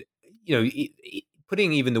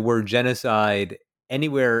putting even the word genocide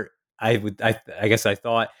anywhere, I guess I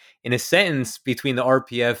thought in a sentence between the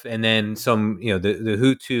RPF and then some the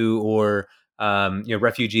Hutu or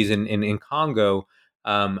refugees in Congo.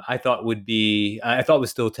 I thought was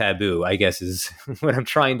still taboo, I guess is what I'm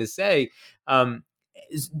trying to say.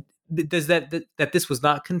 Does that this was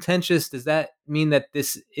not contentious? Does that mean that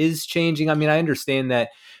this is changing? I mean, I understand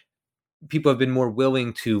that people have been more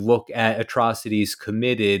willing to look at atrocities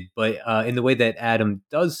committed, but in the way that Adam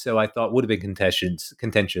does so, I thought would have been contentious.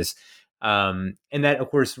 And that,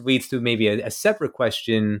 of course, leads to maybe a separate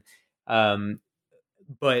question.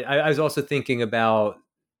 But I was also thinking about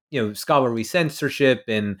scholarly censorship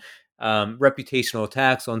and reputational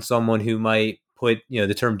attacks on someone who might put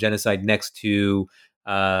the term genocide next to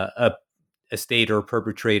a state or a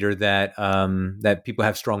perpetrator that that people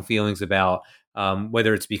have strong feelings about,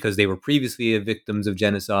 whether it's because they were previously victims of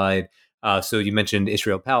genocide. So you mentioned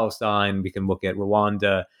Israel-Palestine. We can look at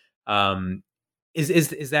Rwanda.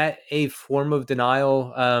 Is that a form of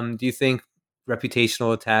denial? Do you think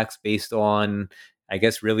reputational attacks based on, I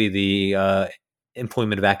guess, really the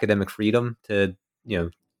employment of academic freedom to,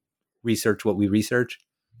 research what we research?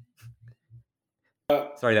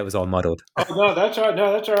 Sorry, that was all muddled. Oh, no, that's all right.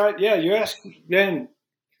 No, that's all right. Yeah, you ask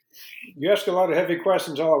a lot of heavy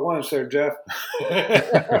questions all at once there, Jeff.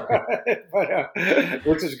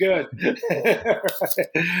 Which is good.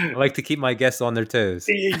 I like to keep my guests on their toes.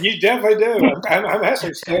 You definitely do. I'm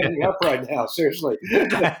actually standing up right now, seriously.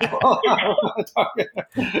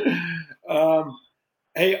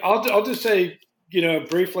 Hey, I'll just say,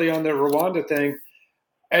 briefly on the Rwanda thing.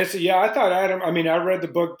 I thought Adam. I mean, I read the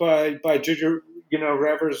book by Juju,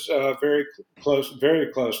 Revers very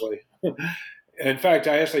closely. In fact,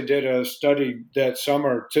 I actually did a study that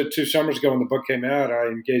summer, 2 summers ago when the book came out. I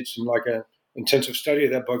engaged in like an intensive study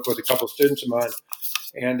of that book with a couple of students of mine.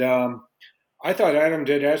 And I thought Adam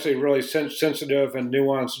did actually a really sensitive and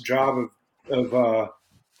nuanced job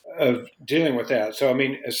of dealing with that. So, I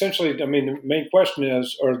mean, essentially, the main question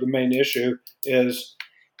is, or the main issue is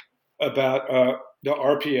about the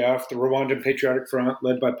RPF, the Rwandan Patriotic Front,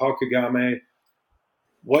 led by Paul Kagame.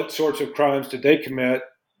 What sorts of crimes did they commit?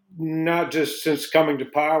 Not just since coming to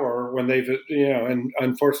power, when they've, and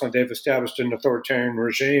unfortunately they've established an authoritarian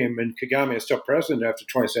regime, and Kagame is still president after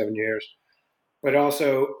 27 years, but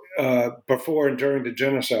also before and during the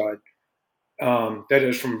genocide. That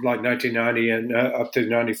is from like 1990 and up to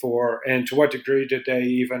 94. And to what degree did they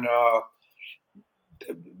even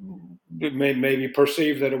maybe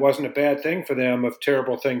perceive that it wasn't a bad thing for them if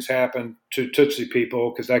terrible things happened to Tutsi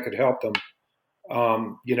people, because that could help them,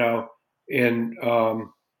 in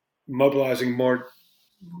mobilizing more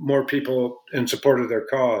people in support of their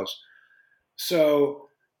cause. So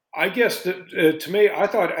I guess that, to me, I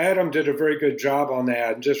thought Adam did a very good job on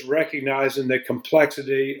that, and just recognizing the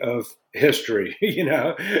complexity of history,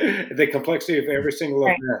 the complexity of every single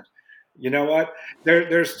event. You know what?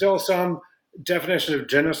 There's still some definition of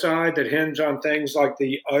genocide that hinge on things like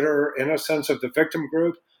the utter innocence of the victim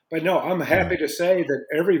group. But no, I'm happy to say that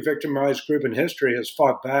every victimized group in history has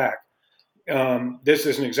fought back. This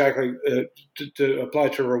isn't exactly to apply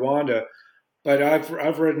to Rwanda, but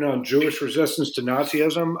I've written on Jewish resistance to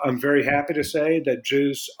Nazism. I'm very happy to say that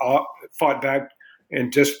Jews fought back in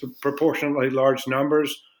disproportionately large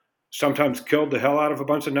numbers, sometimes killed the hell out of a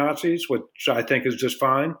bunch of Nazis, which I think is just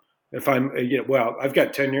fine. If I'm, I've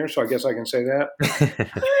got tenure, so I guess I can say that.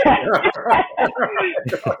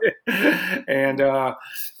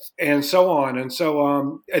 And so on. And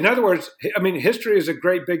so, in other words, history is a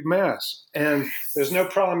great big mess, and there's no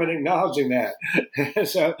problem in acknowledging that. and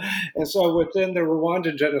so within the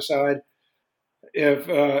Rwandan genocide, if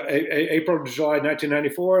April to July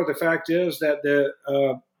 1994, the fact is that the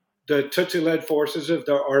Tutsi-led forces of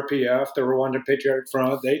the RPF, the Rwandan Patriotic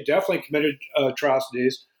Front, they definitely committed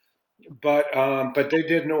atrocities, but they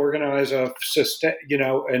didn't organize a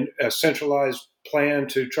centralized plan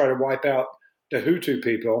to try to wipe out the Hutu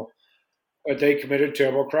people, but they committed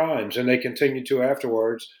terrible crimes, and they continued to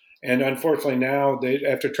afterwards. And unfortunately now,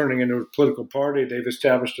 after turning into a political party, they've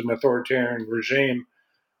established an authoritarian regime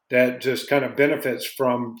that just kind of benefits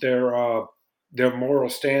from their moral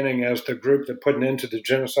standing as the group that put an end to the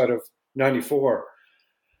genocide of 94.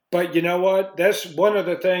 But you know what? That's one of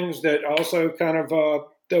the things that also kind of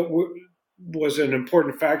was an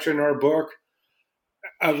important factor in our book.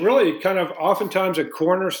 Really kind of oftentimes a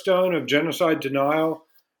cornerstone of genocide denial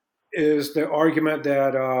is the argument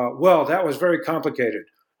that, that was very complicated.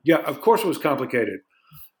 Yeah, of course it was complicated.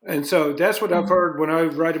 And so that's what I've heard when I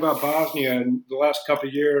write about Bosnia in the last couple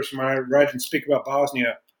of years. When I write and speak about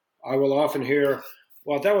Bosnia, I will often hear,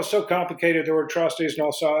 well, that was so complicated, there were atrocities on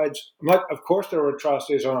all sides. I'm like, of course there were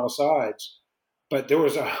atrocities on all sides, but there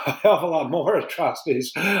was a hell of a lot more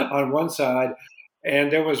atrocities on one side.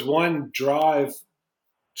 And there was one drive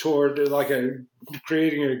toward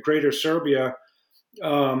creating a greater Serbia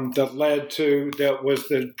that was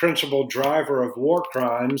the principal driver of war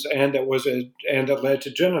crimes, and that led to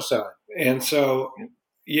genocide. And so,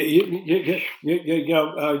 you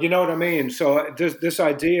know what I mean. So this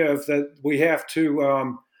idea of that we have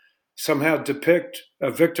to somehow depict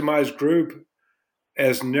a victimized group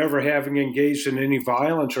as never having engaged in any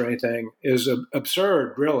violence or anything is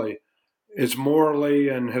absurd. Really, it's morally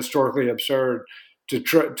and historically absurd to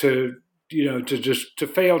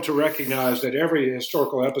fail to recognize that every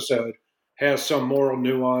historical episode has some moral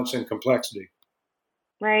nuance and complexity.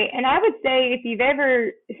 Right. And I would say if you've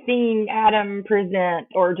ever seen Adam present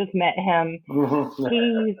or just met him,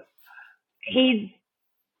 he's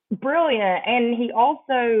brilliant. And he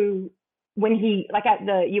also, you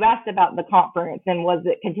asked about the conference and was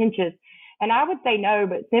it contentious? And I would say no,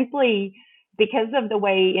 but simply because of the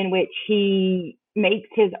way in which he makes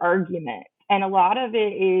his argument. And a lot of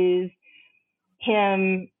it is,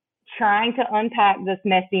 him trying to unpack this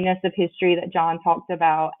messiness of history that John talked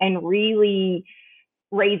about and really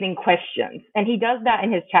raising questions. And he does that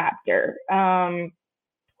in his chapter. And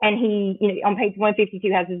he, on page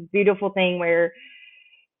 152 has this beautiful thing where,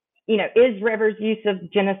 is Rever's use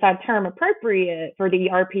of genocide term appropriate for the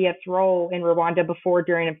RPF's role in Rwanda before,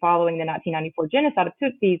 during, and following the 1994 genocide of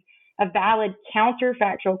Tutsis? A valid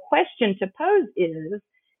counterfactual question to pose is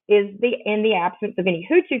in the absence of any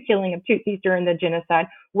Hutu killing of Tutsis during the genocide,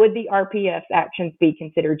 would the RPF's actions be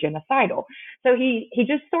considered genocidal? So he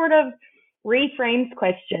just sort of reframes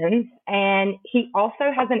questions, and he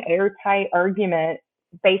also has an airtight argument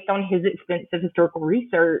based on his extensive historical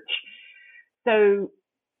research. So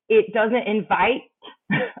it doesn't invite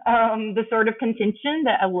the sort of contention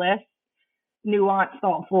that a less nuanced,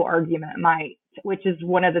 thoughtful argument might, which is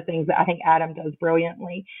one of the things that I think Adam does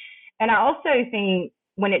brilliantly. And I also think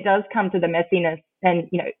when it does come to the messiness and,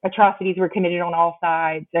 atrocities were committed on all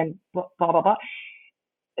sides and blah, blah, blah, blah,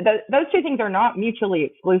 those two things are not mutually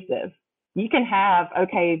exclusive. You can have,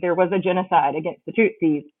 okay, there was a genocide against the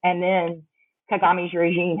Tutsis, and then Kagame's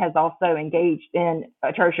regime has also engaged in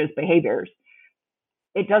atrocious behaviors.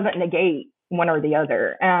 It doesn't negate one or the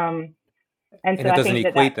other. And so it doesn't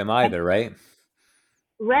equate them either, right?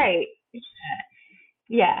 Right.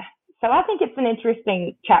 Yeah. So I think it's an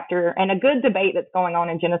interesting chapter and a good debate that's going on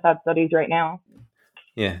in genocide studies right now.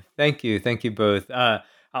 Yeah. Thank you. Thank you both.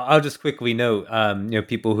 I'll just quickly note,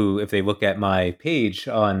 people who, if they look at my page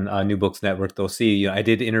on New Books Network, they'll see, I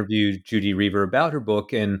did interview Judy Reaver about her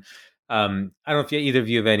book, and I don't know if either of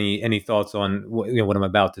you have any thoughts on what I'm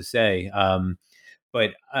about to say,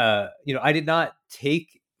 but I did not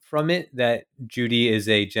take from it that Judy is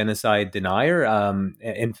a genocide denier.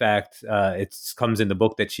 In fact, it comes in the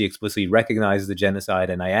book that she explicitly recognizes the genocide,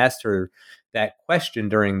 and I asked her that question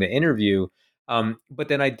during the interview. But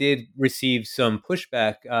then I did receive some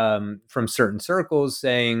pushback from certain circles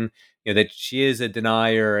saying, that she is a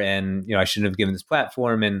denier, and I shouldn't have given this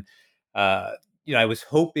platform. And I was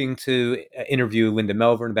hoping to interview Linda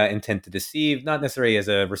Melbourne about Intent to Deceive, not necessarily as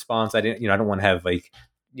a response. I didn't, I don't want to have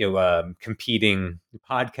competing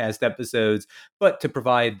podcast episodes, but to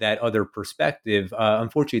provide that other perspective.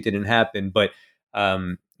 Unfortunately, it didn't happen. But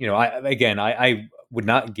I would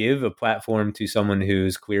not give a platform to someone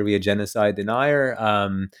who's clearly a genocide denier.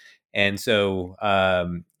 And so,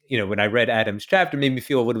 when I read Adam's chapter, it made me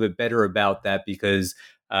feel a little bit better about that because,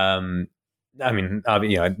 not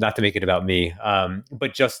to make it about me,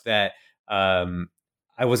 but just that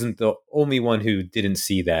I wasn't the only one who didn't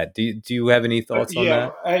see that. Do you have any thoughts on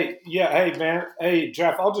that? Hey, man. Hey,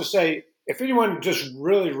 Jeff, I'll just say, if anyone just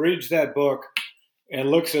really reads that book and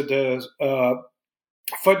looks at the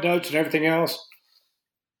footnotes and everything else,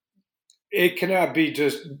 it cannot be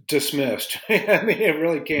just dismissed. I mean, it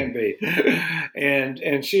really can be.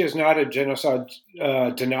 And she is not a genocide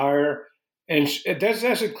denier. And that's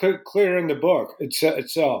actually clear in the book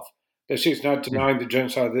itself, that she's not denying the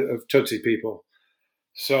genocide of Tutsi people.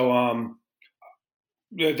 So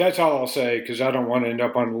that's all I'll say, because I don't want to end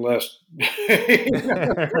up on the list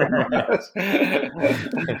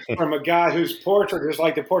from a guy whose portrait is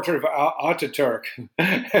like the portrait of Ataturk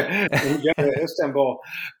in Istanbul.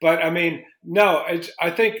 But I mean, no,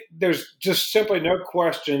 I think there's just simply no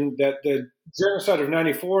question that the genocide of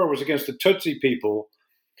 '94 was against the Tutsi people.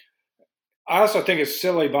 I also think it's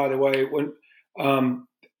silly, by the way, when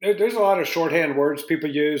there's a lot of shorthand words people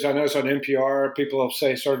use. I notice on NPR, people will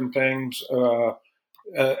say certain things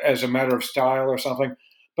as a matter of style or something.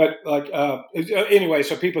 But anyway,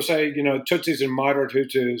 so people say, Tutsis and moderate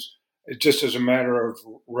Hutus, just as a matter of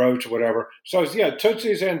roach or whatever. So yeah,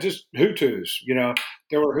 Tutsis and just Hutus.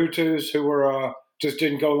 There were Hutus who were just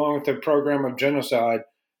didn't go along with the program of genocide,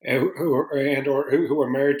 and who were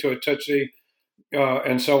married to a Tutsi,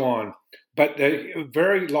 and so on. But the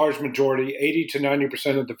very large majority, 80 to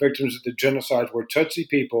 90% of the victims of the genocide were Tutsi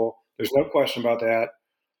people. There's no question about that.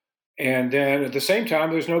 And then at the same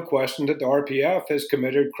time, there's no question that the RPF has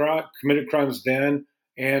committed crimes then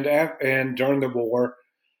and during the war,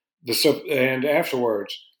 and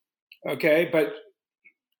afterwards. Okay, but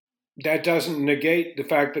that doesn't negate the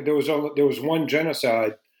fact that there was one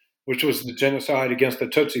genocide, which was the genocide against the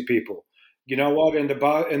Tutsi people. You know what? In the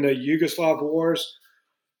Yugoslav wars,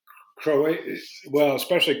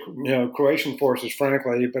 especially Croatian forces,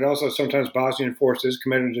 frankly, but also sometimes Bosnian forces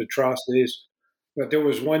committed atrocities. But there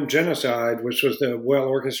was one genocide, which was the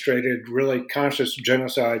well-orchestrated, really conscious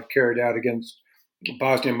genocide carried out against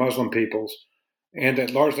Bosnian Muslim peoples, and that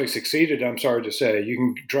largely succeeded, I'm sorry to say. You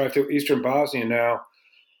can drive through eastern Bosnia now.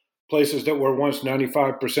 Places that were once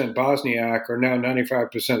 95% Bosniak are now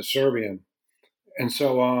 95% Serbian. And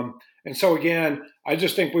so, And so again, I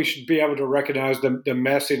just think we should be able to recognize the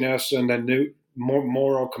messiness and the new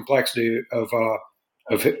moral complexity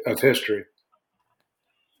of history.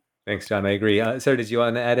 Thanks, John. I agree. Sarah, did you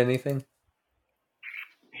want to add anything?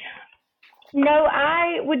 No,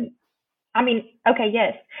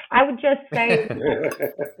 yes. I would just say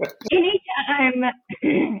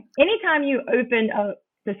anytime you open a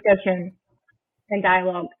discussion and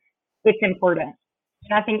dialogue, it's important.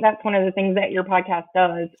 And I think that's one of the things that your podcast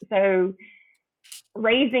does. So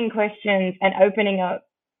raising questions and opening up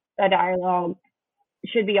a dialogue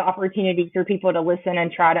should be an opportunity for people to listen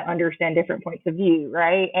and try to understand different points of view,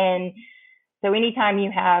 right? And so anytime you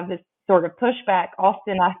have this sort of pushback,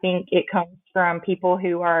 often I think it comes from people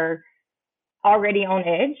who are already on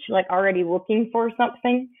edge, like already looking for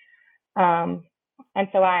something. And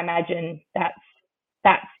so I imagine that's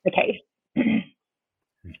the case.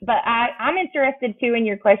 But I'm interested too in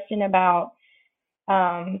your question about,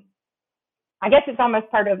 I guess it's almost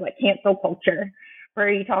part of like cancel culture, where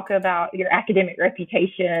you talk about your academic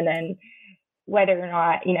reputation and whether or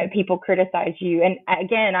not, people criticize you. And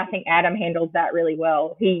again, I think Adam handles that really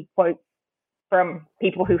well. He quotes from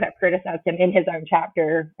people who have criticized him in his own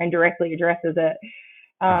chapter and directly addresses it.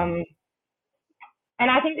 And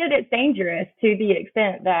I think that it's dangerous to the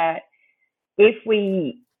extent that if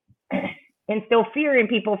we instill fear in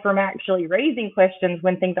people from actually raising questions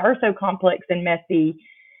when things are so complex and messy,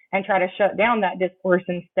 and try to shut down that discourse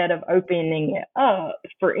instead of opening it up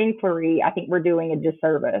for inquiry, I think we're doing a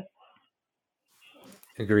disservice.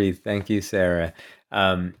 Agreed. Thank you, Sarah.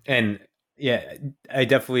 And yeah, I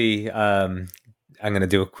definitely, I'm going to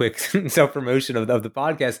do a quick self-promotion of the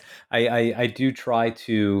podcast. I do try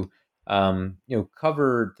to,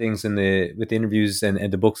 cover things with interviews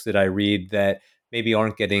and the books that I read that maybe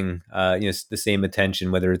aren't getting, the same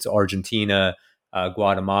attention, whether it's Argentina,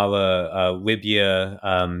 Guatemala, Libya,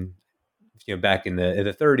 back in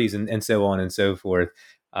the 30s and so on and so forth.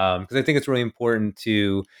 Because I think it's really important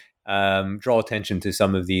to draw attention to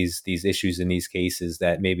some of these issues in these cases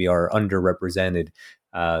that maybe are underrepresented.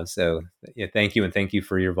 So yeah, thank you. And thank you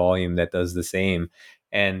for your volume that does the same.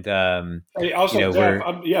 And also,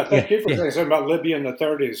 Jeff, thank you for saying something about Libya in the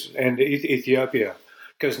 30s and Ethiopia,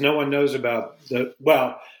 because no one knows about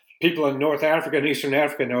people in North Africa and Eastern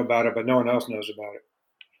Africa know about it, but no one else knows about it.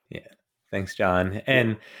 Yeah. Thanks, John.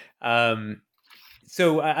 And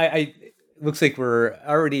so I looks like we're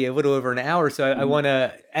already a little over an hour. So I want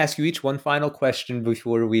to ask you each one final question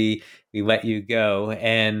before we let you go.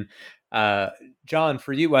 And John,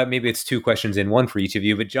 for you, maybe it's two questions in one for each of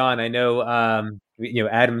you. But John, I know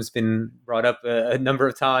Adam's been brought up a number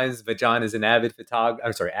of times, but John is an avid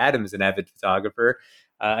photographer. Adam is an avid photographer,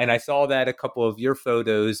 and I saw that a couple of your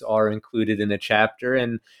photos are included in a chapter.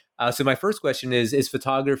 And so my first question is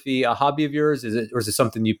photography a hobby of yours? Or is it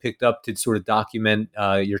something you picked up to sort of document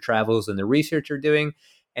your travels and the research you're doing?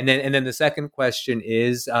 And then the second question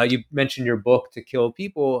is, you mentioned your book, To Kill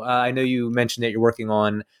People. I know you mentioned that you're working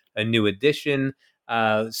on a new edition. So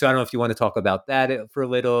I don't know if you want to talk about that for a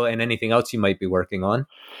little and anything else you might be working on.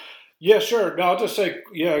 Yeah, sure. No, I'll just say,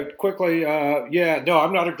 quickly. No,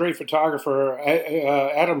 I'm not a great photographer.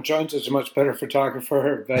 Adam Jones is a much better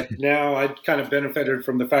photographer, but now I kind of benefited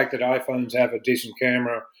from the fact that iPhones have a decent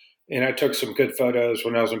camera, and I took some good photos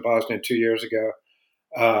when I was in Bosnia 2 years ago.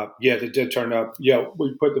 They did turn up. Yeah,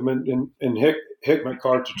 we put them in Hickman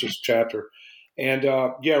Cartridge's chapter. And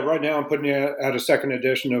right now I'm putting out a second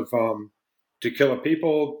edition of To Kill a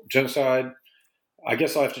People, Genocide. I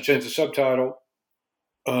guess I'll have to change the subtitle.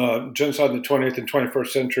 Genocide in the 20th and 21st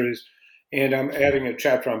centuries, and I'm adding a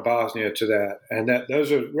chapter on Bosnia to that. And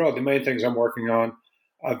those are really the main things I'm working on.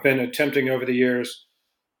 I've been attempting over the years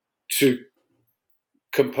to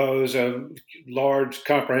compose a large,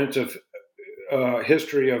 comprehensive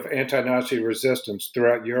history of anti-Nazi resistance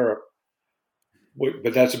throughout Europe.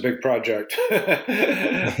 But that's a big project.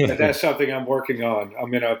 But that's something I'm working on.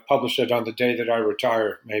 I'm going to publish it on the day that I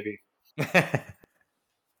retire, maybe.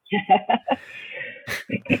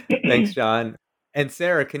 Thanks, John. And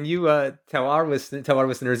Sarah, can you tell our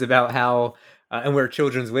listeners about how and where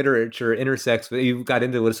children's literature intersects with, you got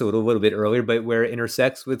into this a little bit earlier, but where it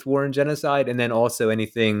intersects with war and genocide, and then also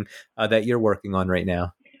anything that you're working on right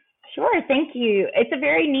now? Sure, thank you. It's a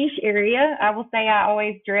very niche area. I will say I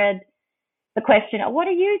always dread the question, what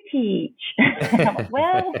do you teach?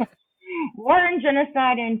 Well, war and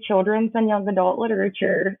genocide in children's and young adult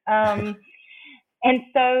literature. And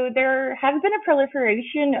so there has been a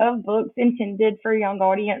proliferation of books intended for young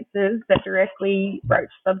audiences that directly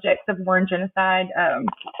broach subjects of war and genocide.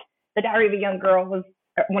 The Diary of a Young Girl was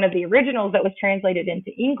one of the originals that was translated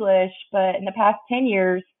into English, but in the past 10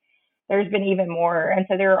 years, there's been even more. And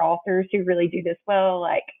so there are authors who really do this well,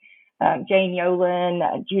 like Jane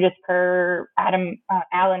Yolen, Judith Kerr,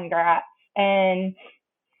 Alan Gratz. And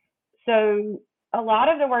so a lot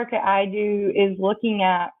of the work that I do is looking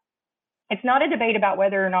at, it's not a debate about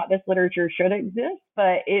whether or not this literature should exist,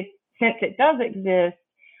 but since it does exist,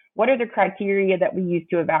 what are the criteria that we use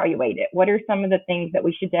to evaluate it? What are some of the things that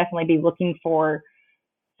we should definitely be looking for,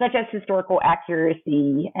 such as historical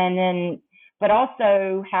accuracy? And then, but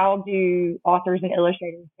also, how do authors and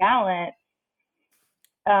illustrators balance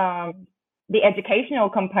the educational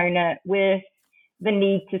component with the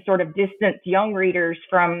need to sort of distance young readers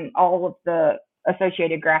from all of the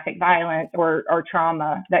associated graphic violence or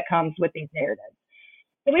trauma that comes with these narratives?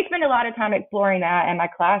 So we spend a lot of time exploring that in my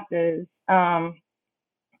classes.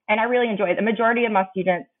 And I really enjoy it. The majority of my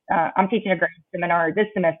students, I'm teaching a grad seminar this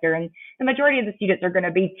semester, and the majority of the students are going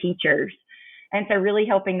to be teachers. And so really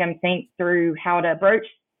helping them think through how to broach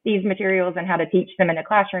these materials and how to teach them in the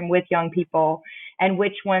classroom with young people, and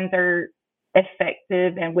which ones are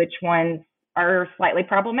effective and which ones are slightly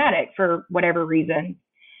problematic for whatever reason.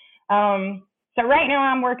 So right now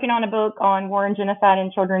I'm working on a book on war and genocide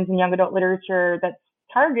in children's and young adult literature that's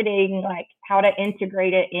targeting like how to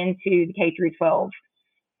integrate it into the K-12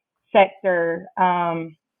 sector.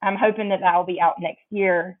 I'm hoping that will be out next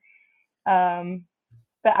year.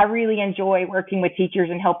 But I really enjoy working with teachers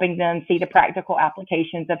and helping them see the practical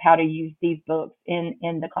applications of how to use these books in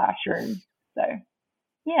the classroom. So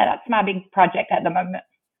yeah, that's my big project at the moment.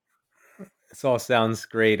 This all sounds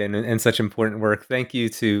great and such important work. Thank you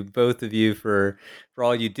to both of you for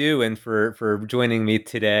all you do and for joining me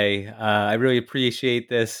today. I really appreciate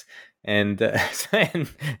this. And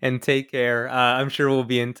and take care. I'm sure we'll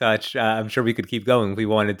be in touch. I'm sure we could keep going if we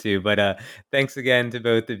wanted to. But thanks again to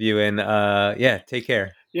both of you. And take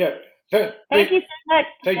care. Yeah. Thank you so much.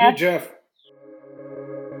 Thank you, Jeff.